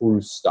a true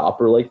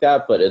stopper like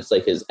that. But it's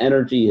his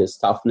energy, his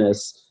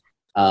toughness,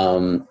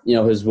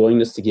 his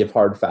willingness to give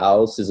hard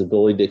fouls, his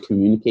ability to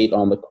communicate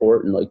on the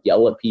court and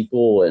yell at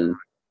people, and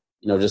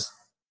just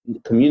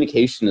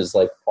communication is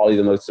probably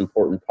the most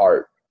important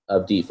part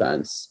of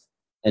defense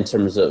in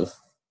terms of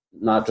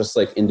not just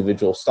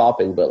individual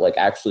stopping, but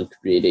actually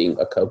creating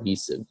a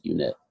cohesive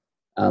unit.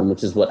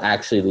 Which is what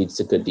actually leads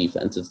to good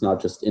defense. It's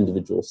not just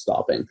individual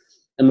stopping.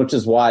 And which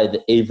is why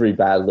the Avery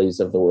Badleys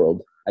of the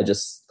world, I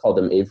just called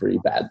him Avery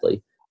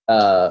Badley,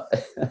 are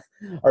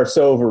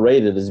so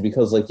overrated is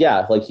because,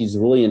 he's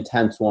really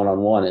intense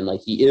one-on-one, and,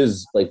 he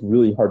is,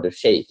 really hard to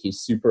shake.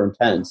 He's super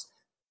intense,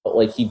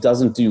 but, he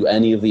doesn't do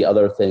any of the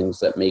other things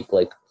that make,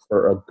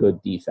 for a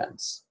good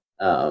defense.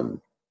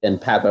 And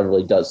Pat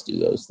Beverly does do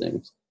those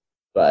things.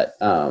 But,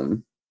 I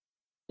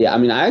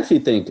mean, I actually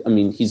think,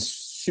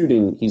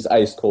 he's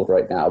ice cold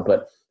right now,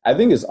 but I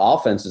think his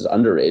offense is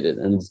underrated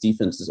and his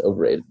defense is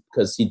overrated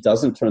because he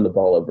doesn't turn the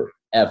ball over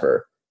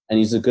ever. and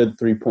he's a good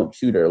 3-point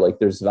shooter. Like,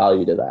 there's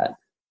value to that.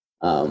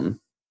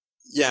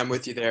 Yeah, I'm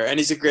with you there. And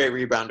he's a great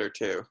rebounder,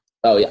 too.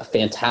 Oh, yeah,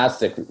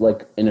 fantastic.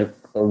 Like, in a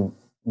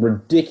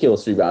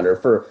ridiculous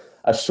rebounder. For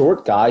a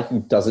short guy who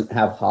doesn't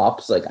have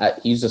hops, like,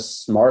 he's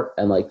just smart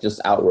and, like, just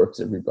outworks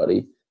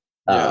everybody.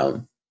 Yeah.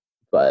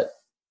 But,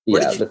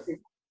 yeah.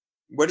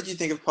 What did you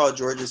think of Paul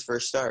George's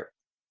first start?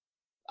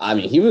 I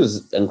mean, he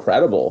was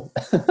incredible.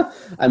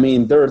 I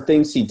mean, there are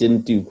things he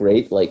didn't do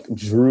great. Like,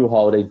 Jrue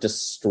Holiday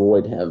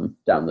destroyed him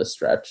down the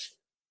stretch.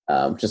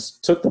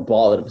 Just took the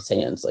ball out of his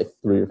hands, like,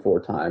 3 or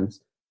 4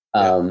 times.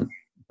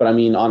 But, I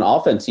mean, on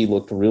offense, he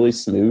looked really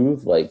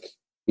smooth. Like,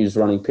 he was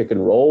running pick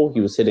and roll.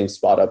 He was hitting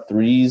spot-up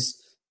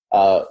threes.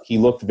 He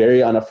looked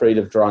very unafraid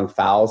of drawing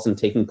fouls and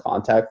taking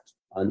contact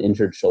on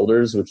injured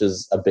shoulders, which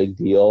is a big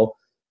deal.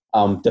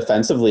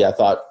 Defensively, I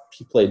thought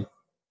he played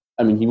 –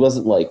 I mean, he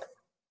wasn't, like,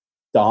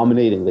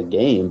 dominating the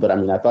game, but, I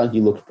mean, I thought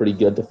he looked pretty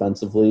good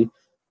defensively.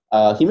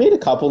 He made a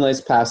couple nice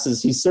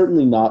passes. He's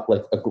certainly not,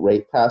 like, a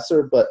great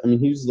passer, but, I mean,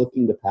 he was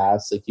looking to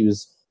pass. Like, he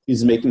was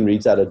making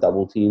reads out of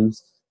double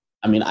teams.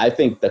 I mean, I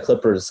think the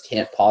Clippers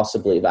can't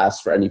possibly have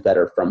asked for any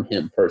better from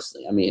him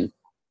personally. I mean,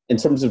 in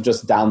terms of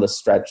just down the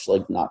stretch,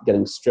 like, not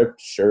getting stripped,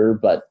 sure,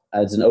 but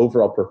as an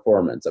overall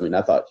performance, I mean,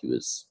 I thought he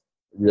was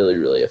really,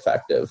 really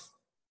effective.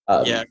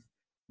 Yeah,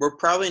 we're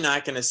probably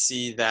not going to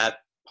see that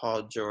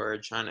Paul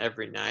George on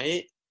every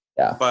night.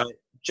 Yeah. But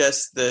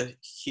just the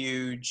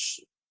huge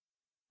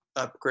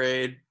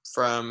upgrade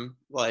from,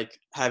 like,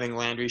 having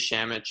Landry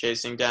Shamet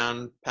chasing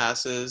down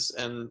passes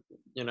and,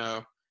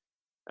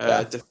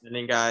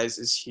 defending guys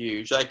is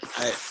huge. Like,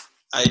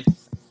 I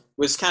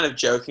was kind of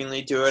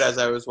jokingly do it as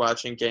I was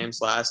watching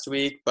games last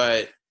week,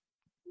 but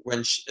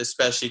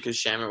especially because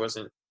Shamet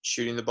wasn't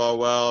shooting the ball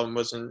well and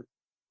wasn't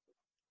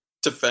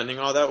defending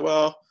all that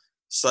well,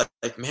 it's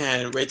like,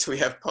 man, wait till we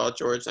have Paul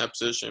George in that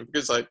position,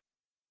 because, like,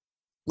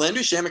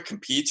 Landry Shamet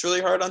competes really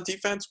hard on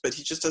defense, but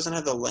he just doesn't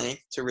have the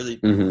length to really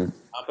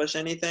accomplish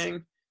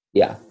anything.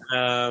 Yeah.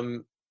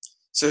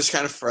 So it's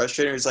kind of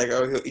frustrating. It's like,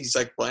 he's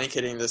like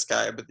blanketing this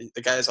guy, but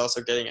the guy is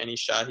also getting any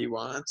shot he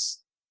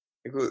wants.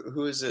 Like,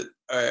 who is it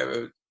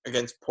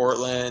against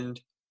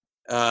Portland,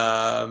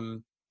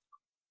 and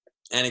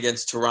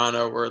against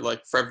Toronto, where,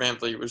 like, Fred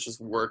VanVleet was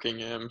just working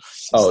him.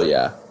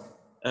 Yeah.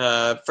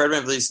 Fred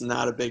VanVleet's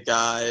not a big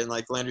guy, and,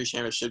 like, Landry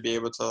Shamet should be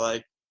able to,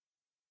 like,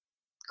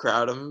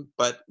 crowd him,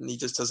 but he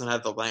just doesn't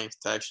have the length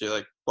to actually,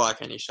 like, block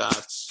any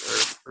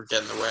shots or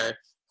get in the way.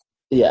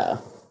 Yeah.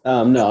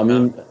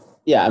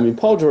 I mean,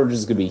 Paul George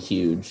is going to be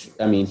huge.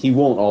 I mean, he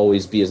won't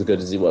always be as good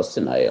as he was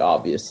tonight,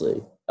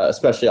 obviously,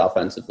 especially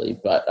offensively.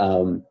 But, I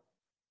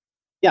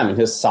mean,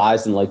 his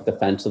size and, like,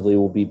 defensively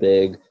will be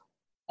big.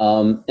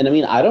 And, I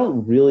mean, I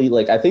don't really,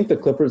 like, I think the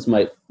Clippers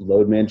might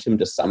load manage him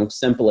to some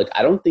extent, but, like,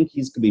 I don't think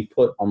he's going to be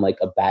put on, like,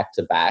 a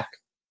back-to-back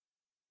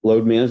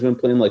load management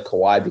plan like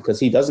Kawhi, because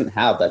he doesn't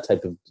have that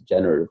type of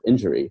degenerative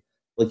injury.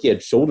 Like, he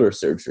had shoulder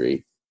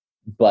surgery,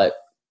 but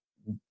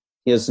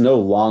he has no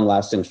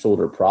long-lasting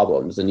shoulder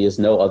problems, and he has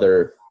no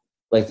other,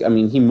 like, I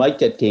mean, he might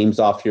get games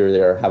off here or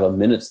there, have a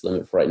minutes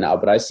limit for right now,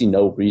 but I see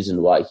no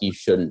reason why he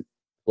shouldn't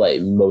play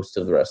most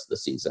of the rest of the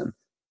season.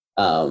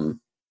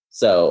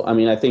 So, I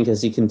mean, I think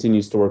as he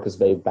continues to work his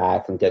way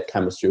back and get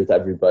chemistry with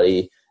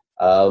everybody,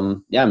 I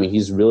mean,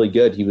 he's really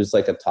good. He was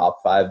like a top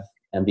 5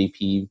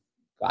 MVP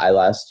guy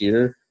last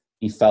year.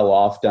 He fell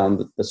off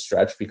down the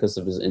stretch because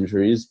of his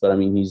injuries, but I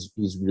mean, he's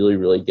really,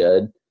 really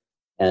good.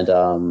 And,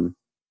 I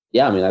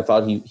mean, I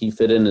thought he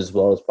fit in as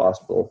well as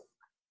possible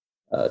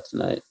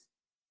tonight.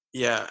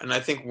 Yeah, and I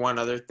think one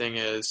other thing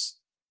is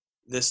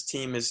this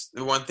team is –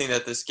 the one thing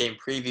that this game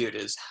previewed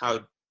is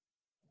how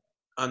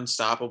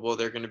unstoppable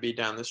they're going to be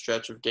down the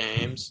stretch of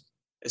games,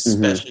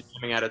 especially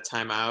coming out of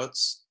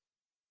timeouts.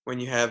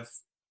 When you have,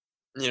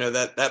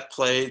 that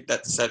play,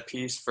 that set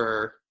piece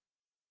for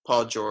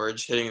Paul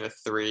George hitting the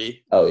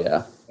 3. Oh,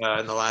 yeah.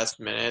 In the last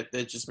minute,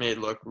 it just made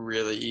it look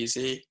really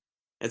easy.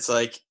 It's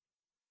like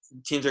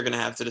teams are going to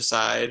have to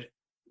decide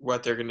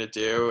what they're going to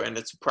do, and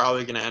it's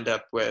probably going to end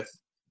up with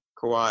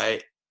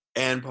Kawhi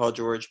and Paul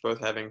George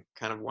both having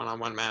kind of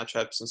one-on-one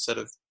matchups instead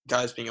of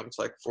guys being able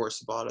to, like, force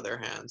the ball out of their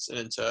hands and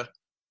into,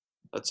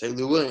 let's say,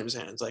 Lou Williams'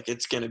 hands. Like,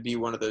 it's going to be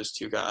one of those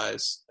two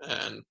guys,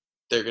 and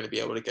they're going to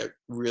be able to get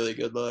really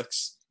good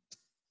looks.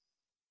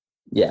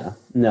 Yeah,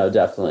 no,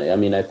 definitely. I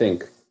mean, I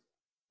think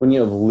when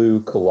you have Lou,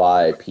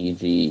 Kawhi,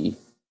 PG,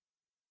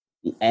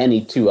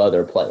 any 2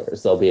 other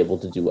players, they'll be able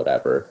to do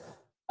whatever.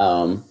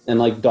 And,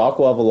 like, Doc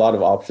will have a lot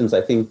of options.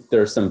 I think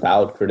there are some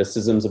valid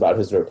criticisms about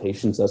his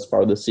rotations thus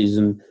far this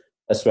season,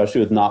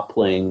 especially with not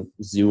playing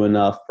Zoo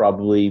enough,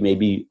 probably,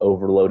 maybe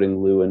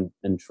overloading Lou and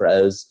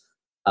Trez.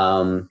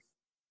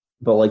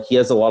 But, like, he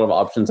has a lot of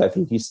options. I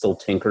think he's still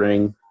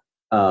tinkering.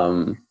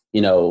 Now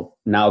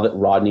that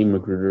Rodney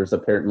McGruder is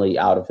apparently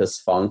out of his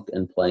funk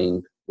and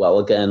playing well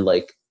again,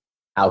 like,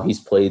 how he's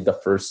played the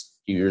first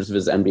few years of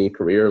his NBA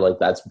career, like,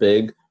 that's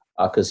big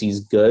because he's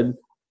good.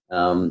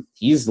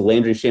 He's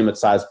Landry Shamet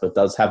size, but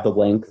does have the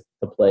length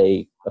to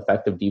play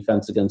effective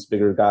defense against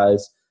bigger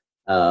guys.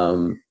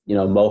 Mo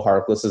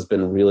Harkless has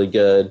been really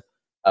good.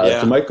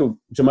 Yeah.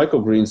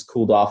 Jermichael Green's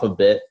cooled off a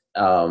bit.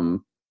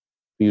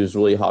 He was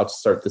really hot to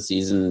start the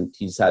season.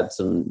 He's had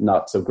some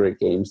not so great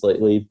games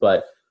lately,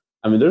 but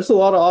I mean, there's a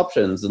lot of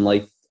options, and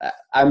like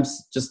I'm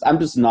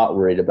just not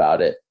worried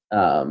about it.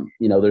 They're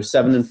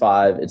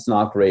 7-5. It's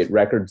not great.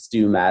 Records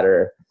do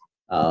matter.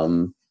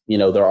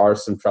 There are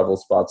some trouble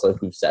spots,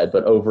 like we've said,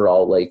 but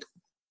overall, like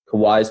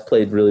Kawhi's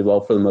played really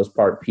well for the most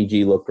part.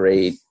 PG looked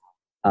great.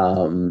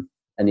 And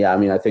yeah, I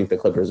mean, I think the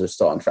Clippers are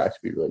still on track to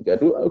be really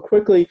good.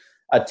 Quickly,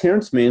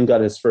 Terrence Mann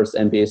got his first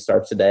NBA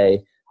start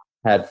today,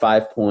 had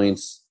 5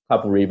 points,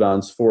 couple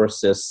rebounds, 4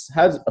 assists,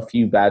 had a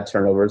few bad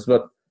turnovers,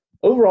 but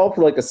overall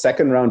for like a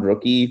second-round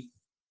rookie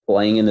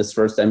playing in his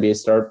first NBA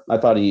start, I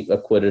thought he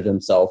acquitted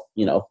himself,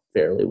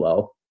 fairly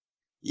well.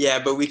 Yeah,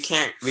 but we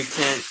can't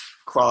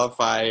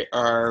qualify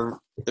our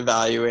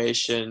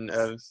evaluation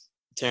of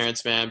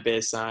Terrence Mann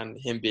based on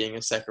him being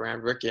a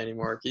second-round rookie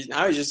anymore. He's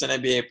just an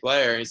NBA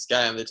player, and he's a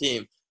guy on the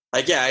team.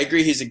 Like, yeah, I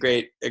agree he's a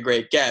great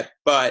get,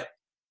 but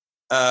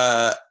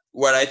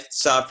what I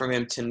saw from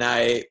him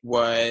tonight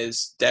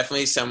was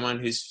definitely someone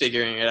who's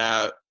figuring it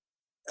out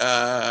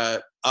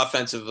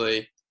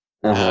offensively.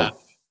 Uh-huh.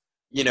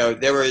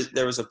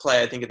 There was a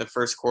play, I think, in the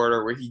first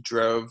quarter where he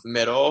drove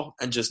middle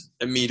and just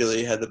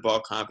immediately had the ball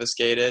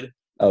confiscated.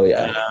 Oh,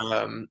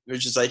 yeah.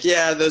 Which is like,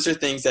 yeah, those are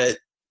things that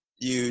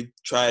you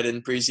tried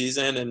in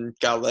preseason and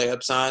got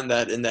layups on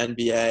that in the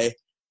NBA.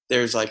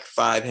 There's like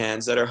 5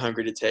 hands that are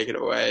hungry to take it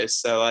away.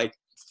 So, like,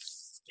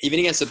 even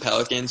against the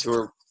Pelicans, who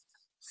are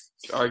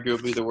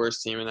arguably the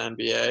worst team in the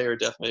NBA, or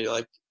definitely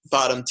like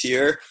bottom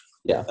tier,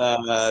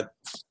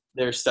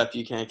 there's stuff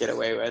you can't get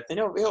away with. And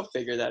he'll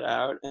figure that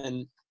out.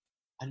 And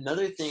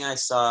another thing I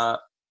saw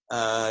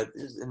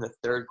in the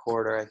third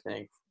quarter, I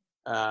think,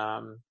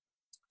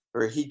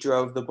 where he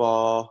drove the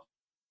ball,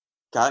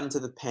 got into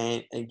the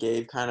paint, and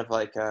gave kind of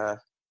like a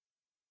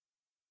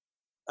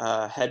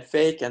head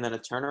fake and then a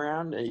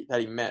turnaround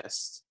that he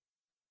missed.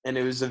 And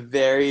it was a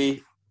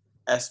very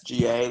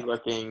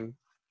SGA-looking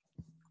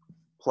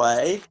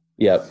play.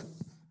 Yep.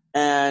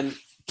 And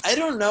I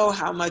don't know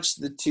how much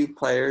the two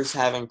players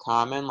have in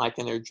common, like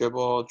in their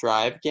dribble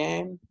drive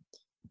game,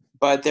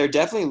 but they're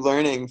definitely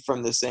learning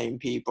from the same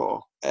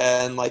people.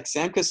 And like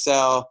Sam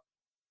Cassell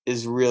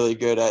is really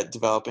good at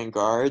developing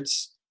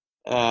guards.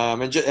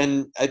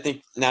 And I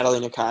think Natalie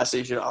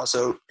Nakasi should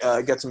also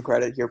get some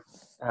credit here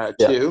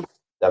too.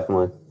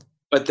 Definitely.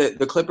 But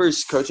the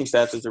Clippers coaching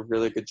staff does a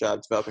really good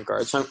job developing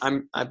guards. So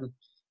I'm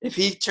if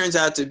he turns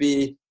out to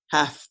be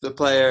half the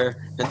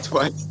player and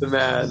twice the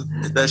man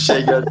that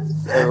Shai goes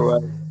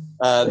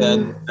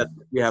then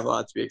we have a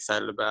lot to be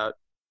excited about.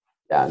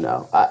 Yeah,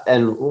 no.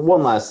 And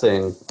one last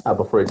thing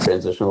before we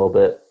transition a little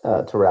bit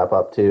to wrap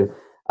up too.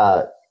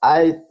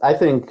 I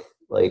think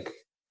like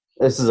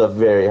this is a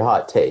very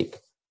hot take.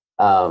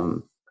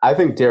 I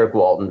think Derek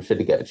Walton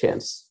should get a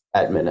chance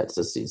at minutes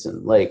this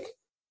season. Like,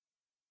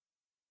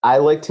 I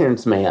like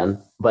Terrence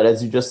Mann, but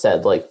as you just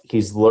said, like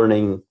he's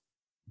learning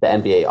the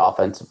NBA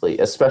offensively,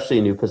 especially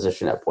a new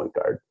position at point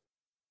guard.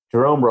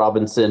 Jerome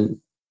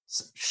Robinson,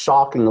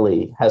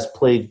 shockingly, has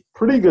played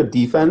pretty good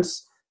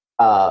defense,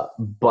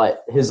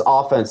 but his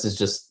offense is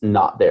just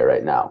not there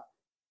right now.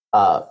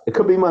 It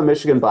could be my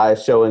Michigan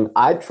bias showing.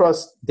 I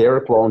trust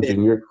Derek Walton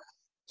Jr.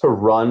 to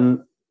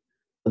run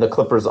the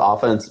Clippers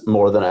offense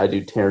more than I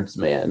do Terrence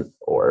Mann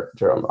or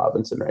Jerome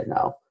Robinson right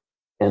now.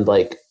 And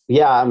like,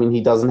 yeah, I mean,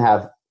 he doesn't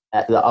have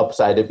the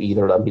upside of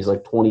either of them. He's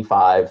like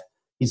 25.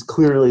 He's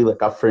clearly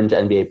like a fringe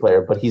NBA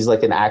player, but he's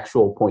like an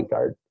actual point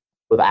guard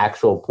with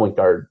actual point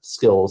guard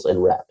skills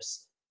and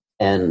reps.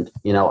 And,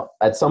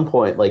 at some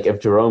point, like if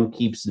Jerome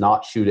keeps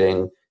not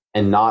shooting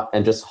and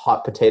just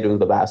hot potatoing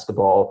the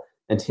basketball,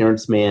 and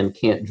Terrence Mann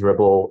can't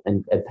dribble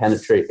and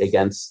penetrate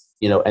against,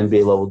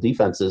 NBA level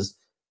defenses,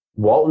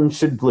 Walton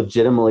should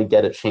legitimately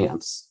get a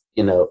chance,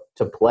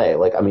 to play.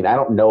 Like, I mean, I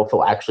don't know if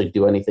he'll actually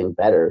do anything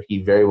better.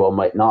 He very well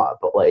might not,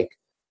 but like,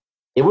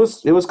 it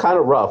was kind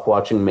of rough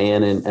watching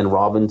Mann and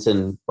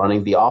Robinson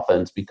running the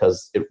offense,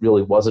 because it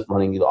really wasn't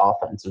running the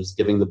offense. It was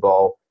giving the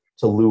ball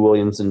to Lou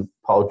Williams and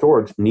Paul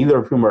George, neither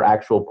of whom are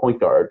actual point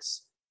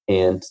guards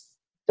and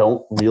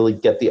don't really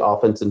get the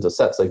offense into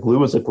sets. Like,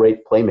 Lou is a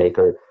great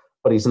playmaker,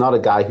 but he's not a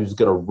guy who's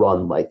going to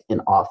run like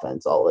an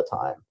offense all the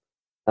time.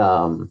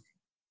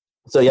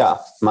 So yeah,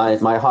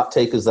 my hot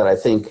take is that I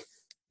think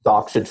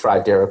Doc should try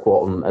Derek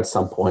Walton at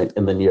some point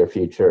in the near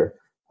future.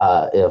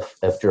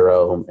 If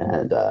Jerome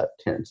and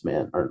Terrence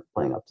Mann aren't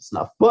playing up to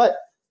snuff. But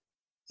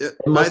I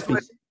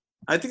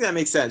think that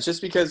makes sense,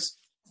 just because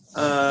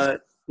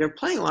they're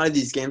playing a lot of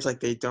these games like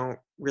they don't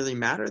really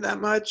matter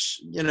that much.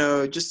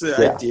 Just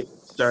the idea of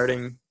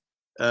starting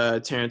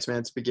Terrence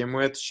Mann to begin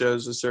with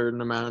shows a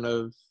certain amount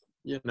of,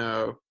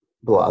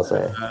 blase.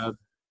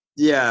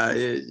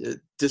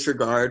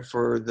 Disregard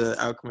for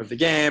the outcome of the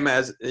game,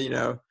 as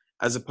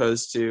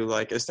opposed to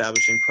like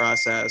establishing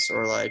process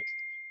or like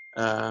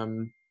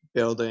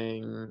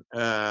building,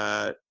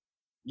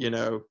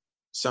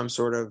 some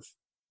sort of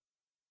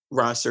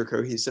roster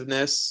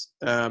cohesiveness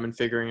and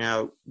figuring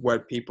out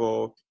what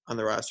people on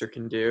the roster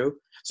can do.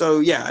 So,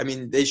 yeah, I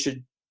mean, they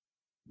should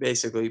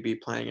basically be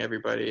playing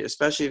everybody,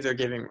 especially if they're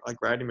giving like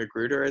Rodney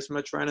McGruder as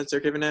much run as they're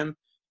giving him.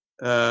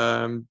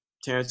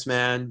 Terrence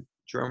Mann,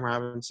 Jerome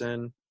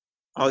Robinson,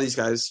 all these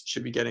guys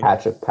should be getting some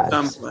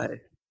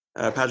play.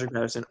 Patrick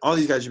Patterson, all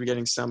these guys should be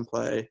getting some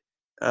play.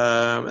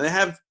 And they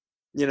have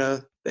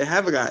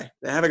a guy.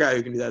 They have a guy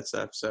who can do that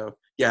stuff. So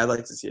yeah, I'd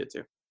like to see it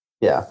too.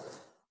 Yeah.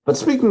 But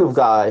speaking of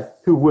guy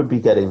who would be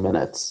getting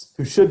minutes,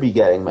 who should be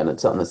getting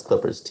minutes on this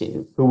Clippers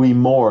team, who we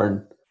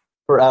mourn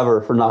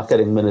forever for not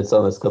getting minutes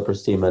on this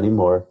Clippers team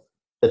anymore,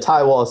 the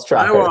Ty Wallace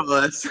tracker. Ty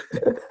Wallace.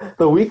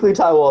 The weekly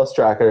Ty Wallace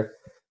tracker.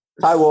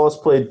 Ty Wallace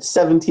played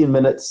 17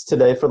 minutes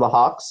today for the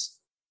Hawks.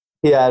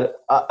 He had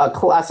a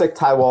classic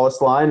Ty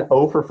Wallace line,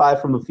 0 for 5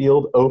 from the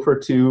field, 0 for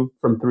 2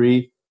 from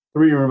 3,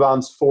 3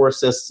 rebounds, 4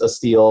 assists, a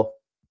steal,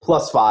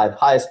 +5,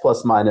 highest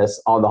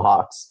plus-minus on the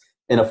Hawks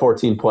in a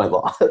 14-point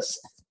loss.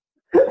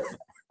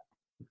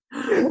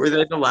 Were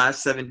they the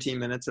last 17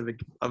 minutes of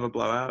a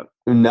blowout?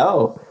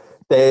 No.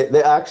 They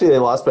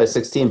lost by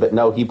 16, but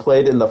no, he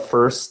played in the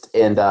first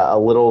and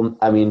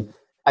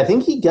I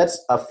think he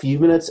gets a few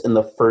minutes in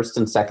the first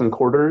and second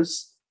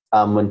quarters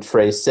when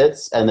Trey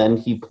sits, and then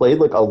he played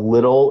like a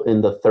little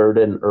in the third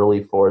and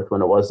early fourth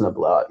when it wasn't a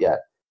blowout yet.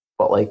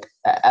 But like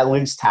at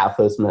least half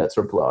those minutes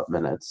were blowout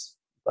minutes.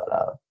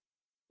 But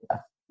yeah.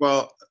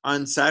 Well,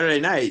 on Saturday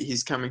night,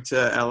 he's coming to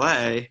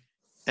LA,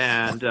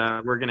 and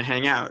we're going to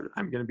hang out.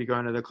 I'm going to be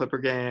going to the Clipper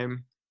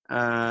game.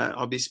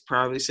 I'll be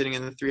probably sitting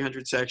in the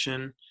 300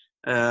 section,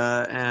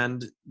 but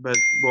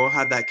we'll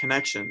have that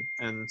connection,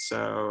 and so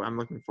I'm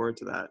looking forward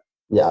to that.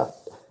 Yeah,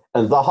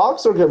 and the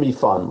Hawks are going to be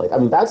fun. Like, I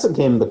mean, that's a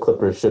game the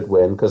Clippers should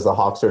win because the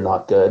Hawks are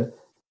not good.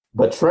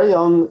 But Trae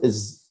Young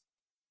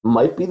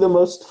might be the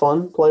most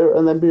fun player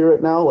in the NBA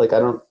right now. Like,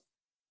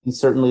 he's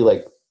certainly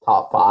like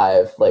top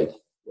 5. Like,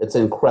 it's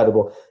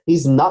incredible.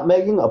 He's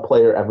nutmegging a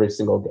player every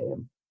single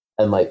game,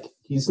 and like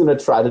he's going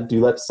to try to do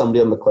that to somebody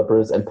on the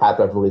Clippers, and Pat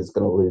Beverly is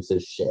going to lose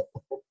his shit.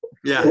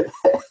 Yeah,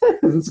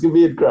 it's going to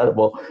be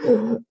incredible.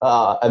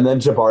 And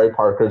then Jabari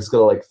Parker is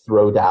going to like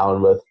throw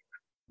down with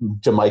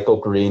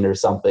Jermichael Green or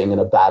something in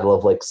a battle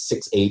of like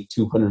 6'8",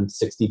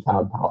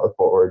 260-pound power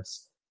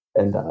forwards,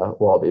 and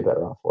we'll all be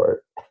better off for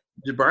it.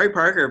 Jabari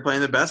Parker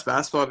playing the best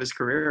basketball of his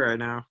career right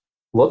now.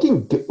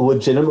 Looking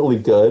legitimately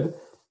good.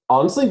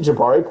 Honestly,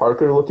 Jabari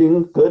Parker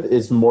looking good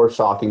is more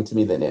shocking to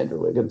me than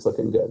Andrew Wiggins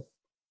looking good.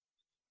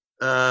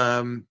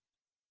 I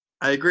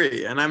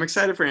agree, and I'm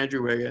excited for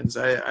Andrew Wiggins.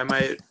 I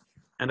might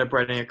end up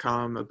writing a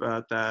column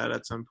about that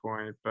at some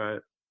point,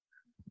 but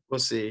we'll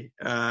see.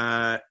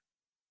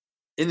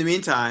 In the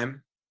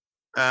meantime,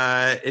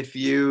 if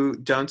you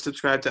don't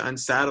subscribe to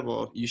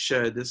Unstatable, you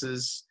should. This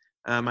is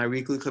my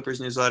weekly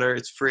Clippers newsletter.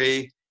 It's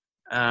free,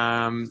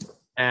 and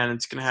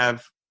it's going to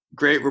have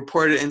great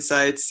reported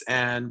insights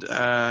and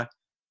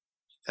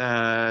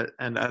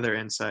other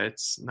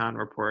insights,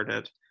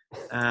 non-reported.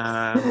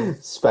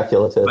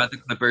 Speculative. About the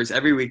Clippers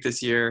every week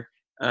this year.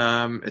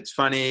 It's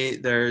funny.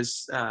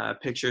 There's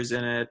pictures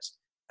in it,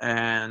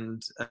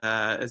 and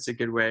it's a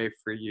good way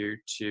for you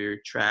to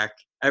track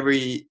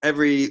every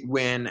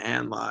win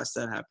and loss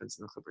that happens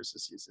in the Clippers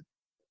this season.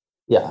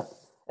 Yeah.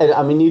 And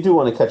I mean, you do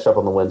want to catch up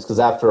on the wins because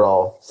after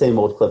all, same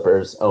old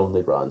Clippers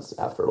only runs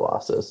after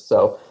losses.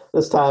 So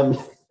this time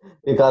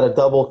you got a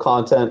double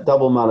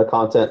amount of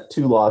content,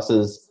 2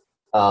 losses.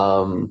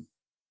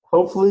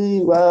 Hopefully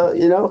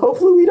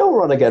we don't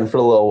run again for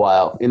a little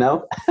while,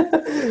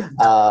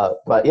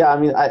 But yeah, I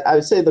mean, I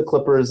would say the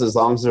Clippers, as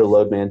long as they're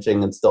load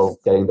managing and still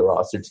getting the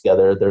roster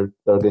together, they're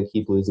going to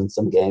keep losing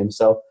some games.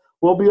 So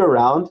we'll be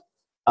around.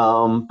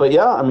 But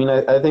yeah, I mean,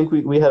 I think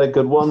we had a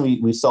good one.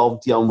 We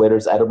solved Dion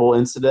Waiters' edible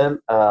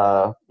incident.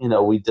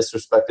 We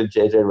disrespected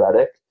JJ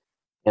Redick,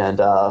 and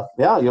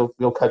yeah,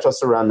 you'll catch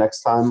us around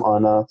next time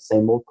on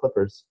Same Old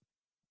Clippers.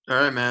 All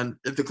right, man.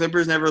 If the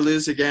Clippers never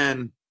lose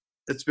again,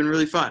 it's been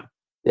really fun.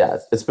 Yeah,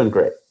 it's been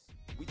great.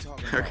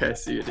 Okay,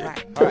 see you, dude.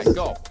 All right,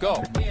 go.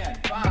 5,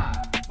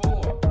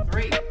 4,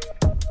 3.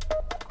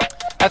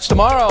 That's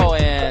tomorrow,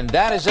 and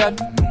that is it.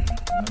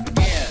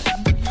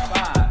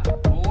 5,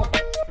 4,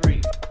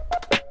 3.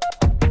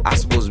 I'm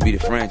supposed to be the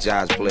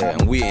franchise player,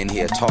 and we're in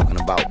here talking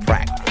about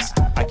practice.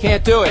 I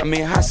can't do it. I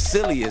mean, how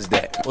silly is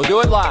that? We'll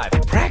do it live.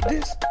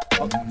 Practice?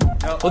 We'll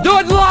do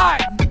it live.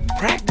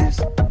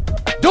 Practice?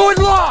 Do it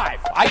live.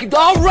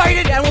 I'll write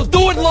it, and we'll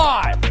do it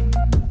live.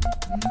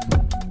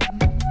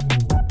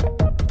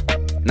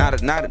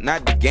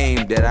 Not the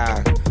game that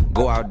I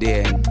go out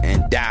there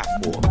and die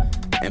for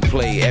and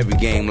play every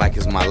game like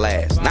it's my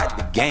last. Not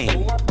the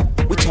game.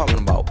 We're talking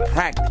about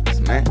practice,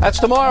 man. That's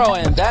tomorrow,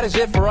 and that is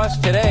it for us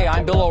today.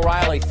 I'm Bill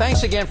O'Reilly.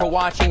 Thanks again for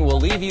watching. We'll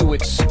leave you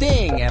with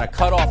Sting and a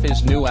cut off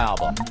his new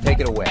album. Take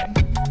it away.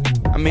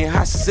 I mean,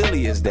 how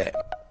silly is that?